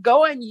 or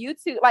go on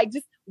YouTube, like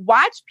just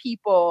watch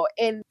people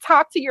and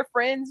talk to your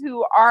friends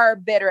who are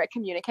better at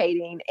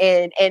communicating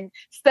and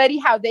study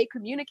how they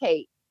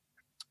communicate,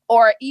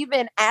 or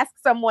even ask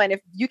someone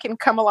if you can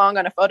come along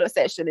on a photo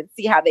session and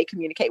see how they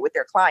communicate with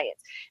their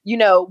clients.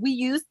 We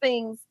use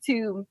things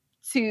to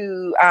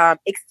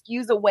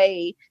excuse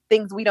away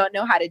things we don't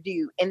know how to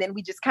do. And then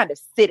we just kind of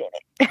sit in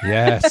it.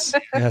 Yes.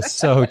 That's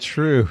so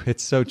true.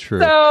 It's so true.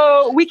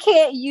 So we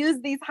can't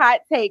use these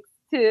hot takes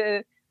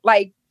to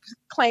like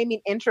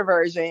claiming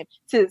introversion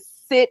to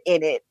sit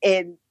in it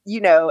and,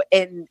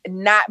 and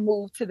not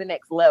move to the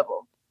next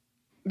level,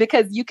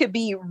 because you could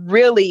be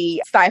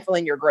really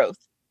stifling your growth.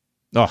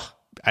 Oh,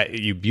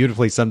 you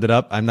beautifully summed it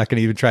up. I'm not going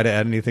to even try to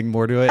add anything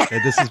more to it.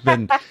 This has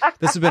been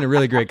a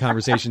really great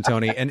conversation,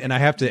 Toni. And I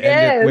have to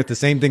end it with the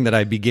same thing that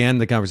I began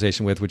the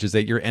conversation with, which is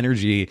that your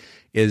energy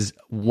is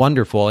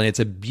wonderful. And it's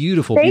a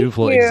beautiful,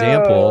 beautiful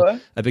example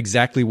of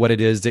exactly what it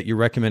is that you're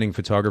recommending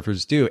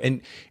photographers do.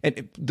 And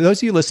those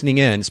of you listening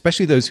in,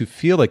 especially those who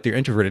feel like they're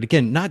introverted,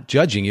 again, not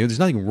judging you. There's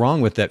nothing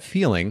wrong with that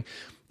feeling.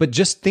 But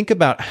just think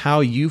about how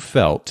you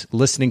felt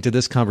listening to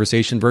this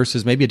conversation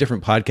versus maybe a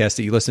different podcast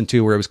that you listened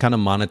to where it was kind of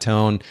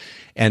monotone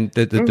and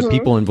the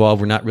people involved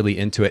were not really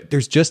into it.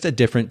 There's just a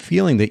different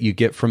feeling that you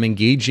get from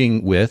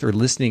engaging with or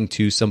listening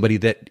to somebody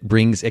that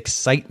brings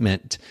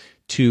excitement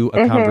to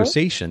a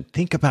conversation.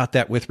 Think about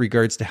that with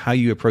regards to how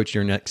you approach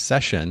your next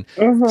session.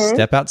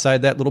 Step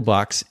outside that little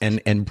box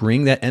and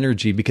bring that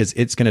energy, because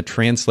it's going to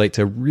translate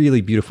to a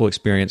really beautiful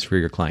experience for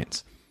your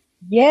clients.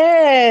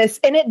 Yes.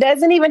 And it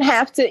doesn't even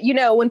have to,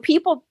 when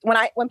people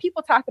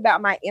talk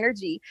about my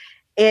energy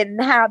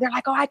and how they're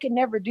like, oh, I could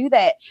never do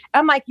that.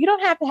 I'm like, you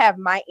don't have to have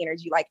my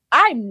energy. Like,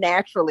 I'm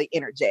naturally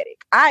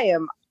energetic. I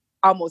am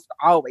almost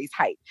always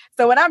hyped.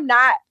 So when I'm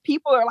not,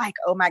 people are like,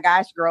 oh my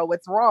gosh, girl,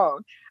 what's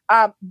wrong?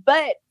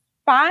 But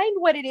find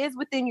what it is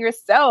within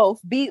yourself.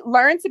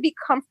 Learn to be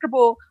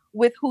comfortable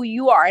with who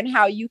you are and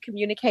how you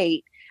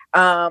communicate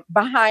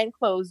behind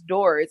closed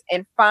doors,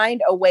 and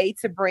find a way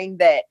to bring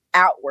that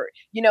outward.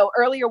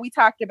 Earlier we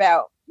talked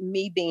about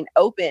me being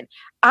open.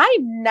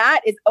 I'm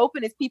not as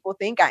open as people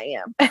think I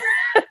am.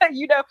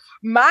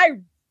 My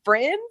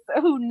friends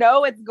who know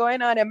what's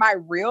going on in my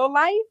real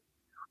life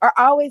are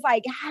always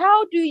like,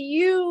 how do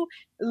you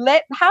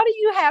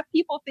have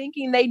people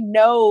thinking they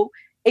know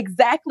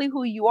exactly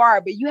who you are,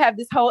 but you have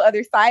this whole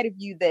other side of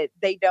you that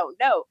they don't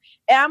know?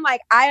 And I'm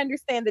like, I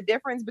understand the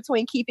difference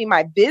between keeping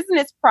my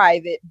business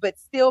private, but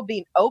still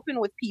being open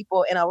with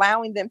people and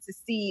allowing them to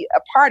see a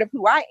part of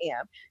who I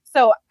am.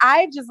 So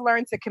I've just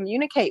learned to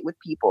communicate with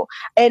people.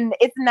 And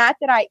it's not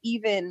that I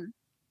even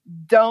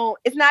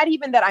it's not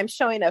even that I'm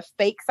showing a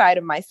fake side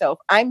of myself.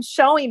 I'm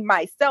showing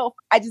myself.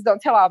 I just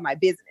don't tell all of my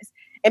business.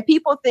 And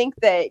people think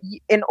that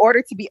in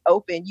order to be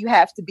open, you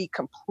have to be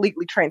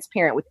completely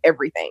transparent with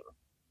everything.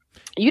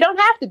 You don't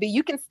have to be.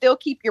 You can still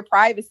keep your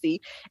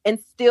privacy and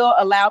still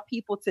allow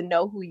people to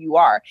know who you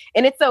are.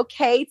 And it's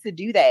okay to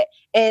do that.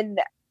 And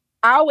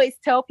I always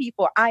tell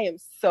people I am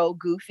so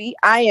goofy.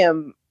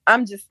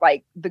 I'm just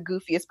like the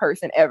goofiest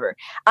person ever.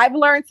 I've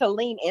learned to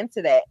lean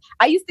into that.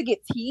 I used to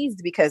get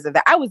teased because of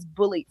that. I was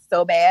bullied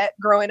so bad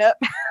growing up.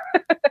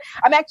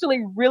 I'm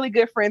actually really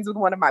good friends with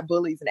one of my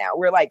bullies now.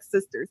 We're like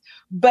sisters.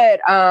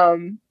 But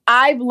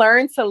I've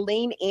learned to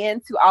lean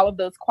into all of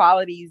those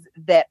qualities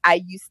that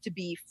I used to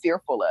be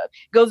fearful of.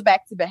 Goes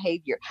back to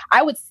behavior.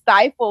 I would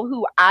stifle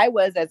who I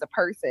was as a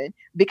person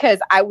because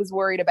I was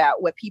worried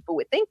about what people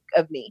would think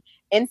of me.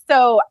 And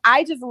so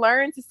I just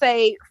learned to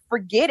say,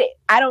 forget it.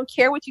 I don't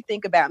care what you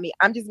think about me.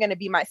 I'm just going to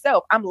be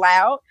myself. I'm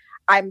loud.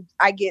 I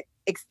get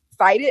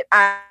excited.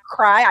 I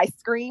cry. I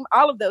scream.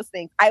 All of those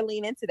things. I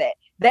lean into that.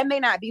 That may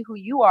not be who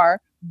you are,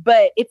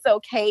 but it's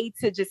okay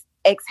to just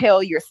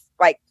exhale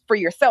for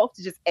yourself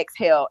to just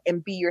exhale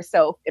and be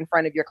yourself in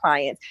front of your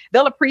clients.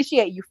 They'll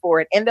appreciate you for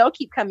it and they'll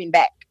keep coming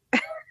back.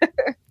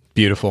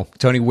 Beautiful.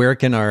 Toni, where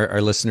can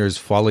our listeners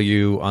follow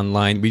you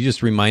online? Will you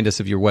just remind us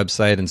of your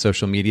website and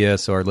social media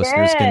so our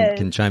listeners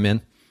can chime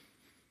in?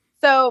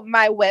 So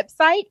my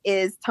website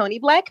is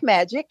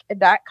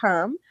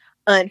ToniBlackMagic.com.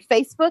 On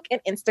Facebook and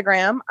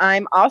Instagram,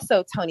 I'm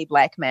also Toni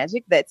Black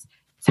Magic. That's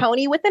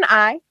Toni with an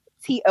I,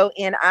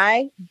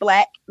 Toni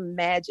Black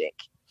Magic.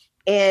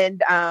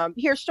 And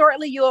here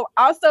shortly, you'll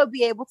also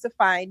be able to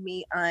find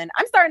me I'm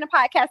starting a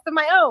podcast of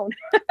my own.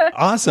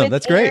 Awesome.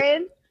 That's great.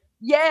 Aaron,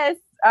 yes.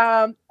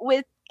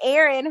 With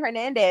Aaron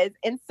Hernandez.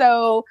 And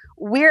so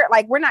we're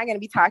not going to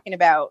be talking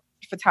about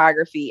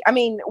photography. I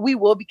mean, we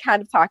will be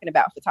kind of talking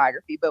about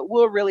photography, but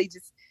we'll really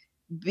just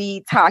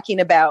be talking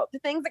about the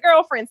things that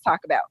girlfriends talk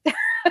about.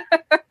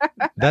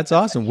 That's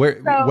awesome.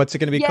 What's it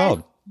going to be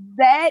called?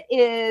 That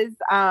is,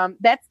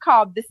 that's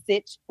called The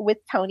Sitch with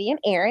Toni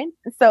and Aaron.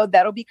 So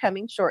that'll be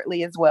coming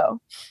shortly as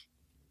well.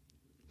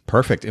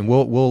 Perfect. And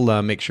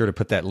we'll make sure to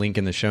put that link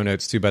in the show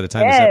notes too. By the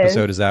time this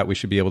episode is out, we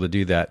should be able to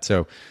do that.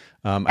 So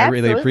I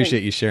really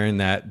appreciate you sharing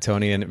that,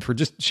 Toni, and for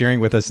just sharing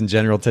with us in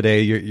general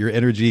today. Your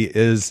energy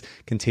is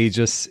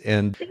contagious,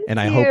 and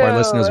I hope our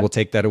listeners will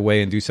take that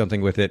away and do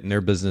something with it in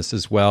their business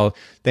as well.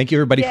 Thank you,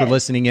 everybody, for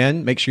listening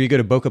in. Make sure you go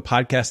to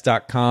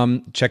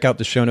bokehpodcast.com, check out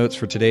the show notes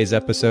for today's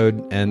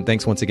episode, and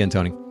thanks once again,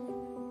 Toni.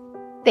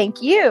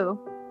 Thank you.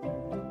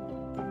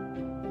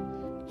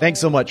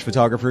 Thanks so much,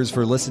 photographers,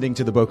 for listening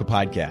to the Bokeh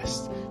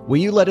Podcast. Will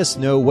you let us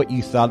know what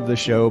you thought of the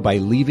show by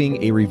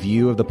leaving a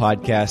review of the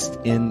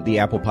podcast in the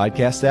Apple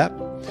Podcast app?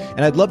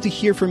 And I'd love to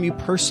hear from you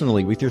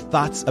personally with your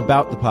thoughts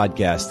about the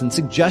podcast and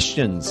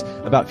suggestions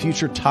about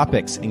future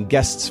topics and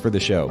guests for the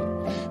show.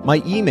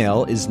 My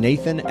email is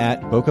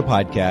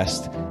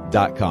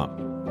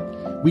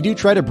nathan@bokehpodcast.com. We do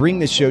try to bring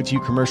this show to you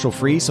commercial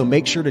free, so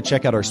make sure to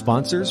check out our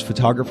sponsors,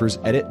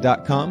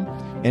 photographersedit.com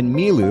and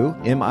Miilu,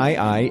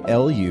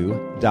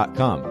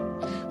 Miilu.com.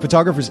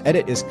 Photographer's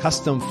Edit is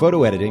custom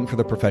photo editing for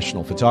the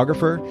professional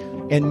photographer,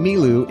 and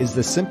Miilu is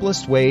the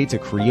simplest way to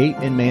create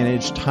and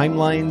manage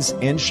timelines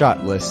and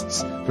shot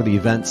lists for the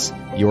events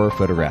you're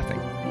photographing.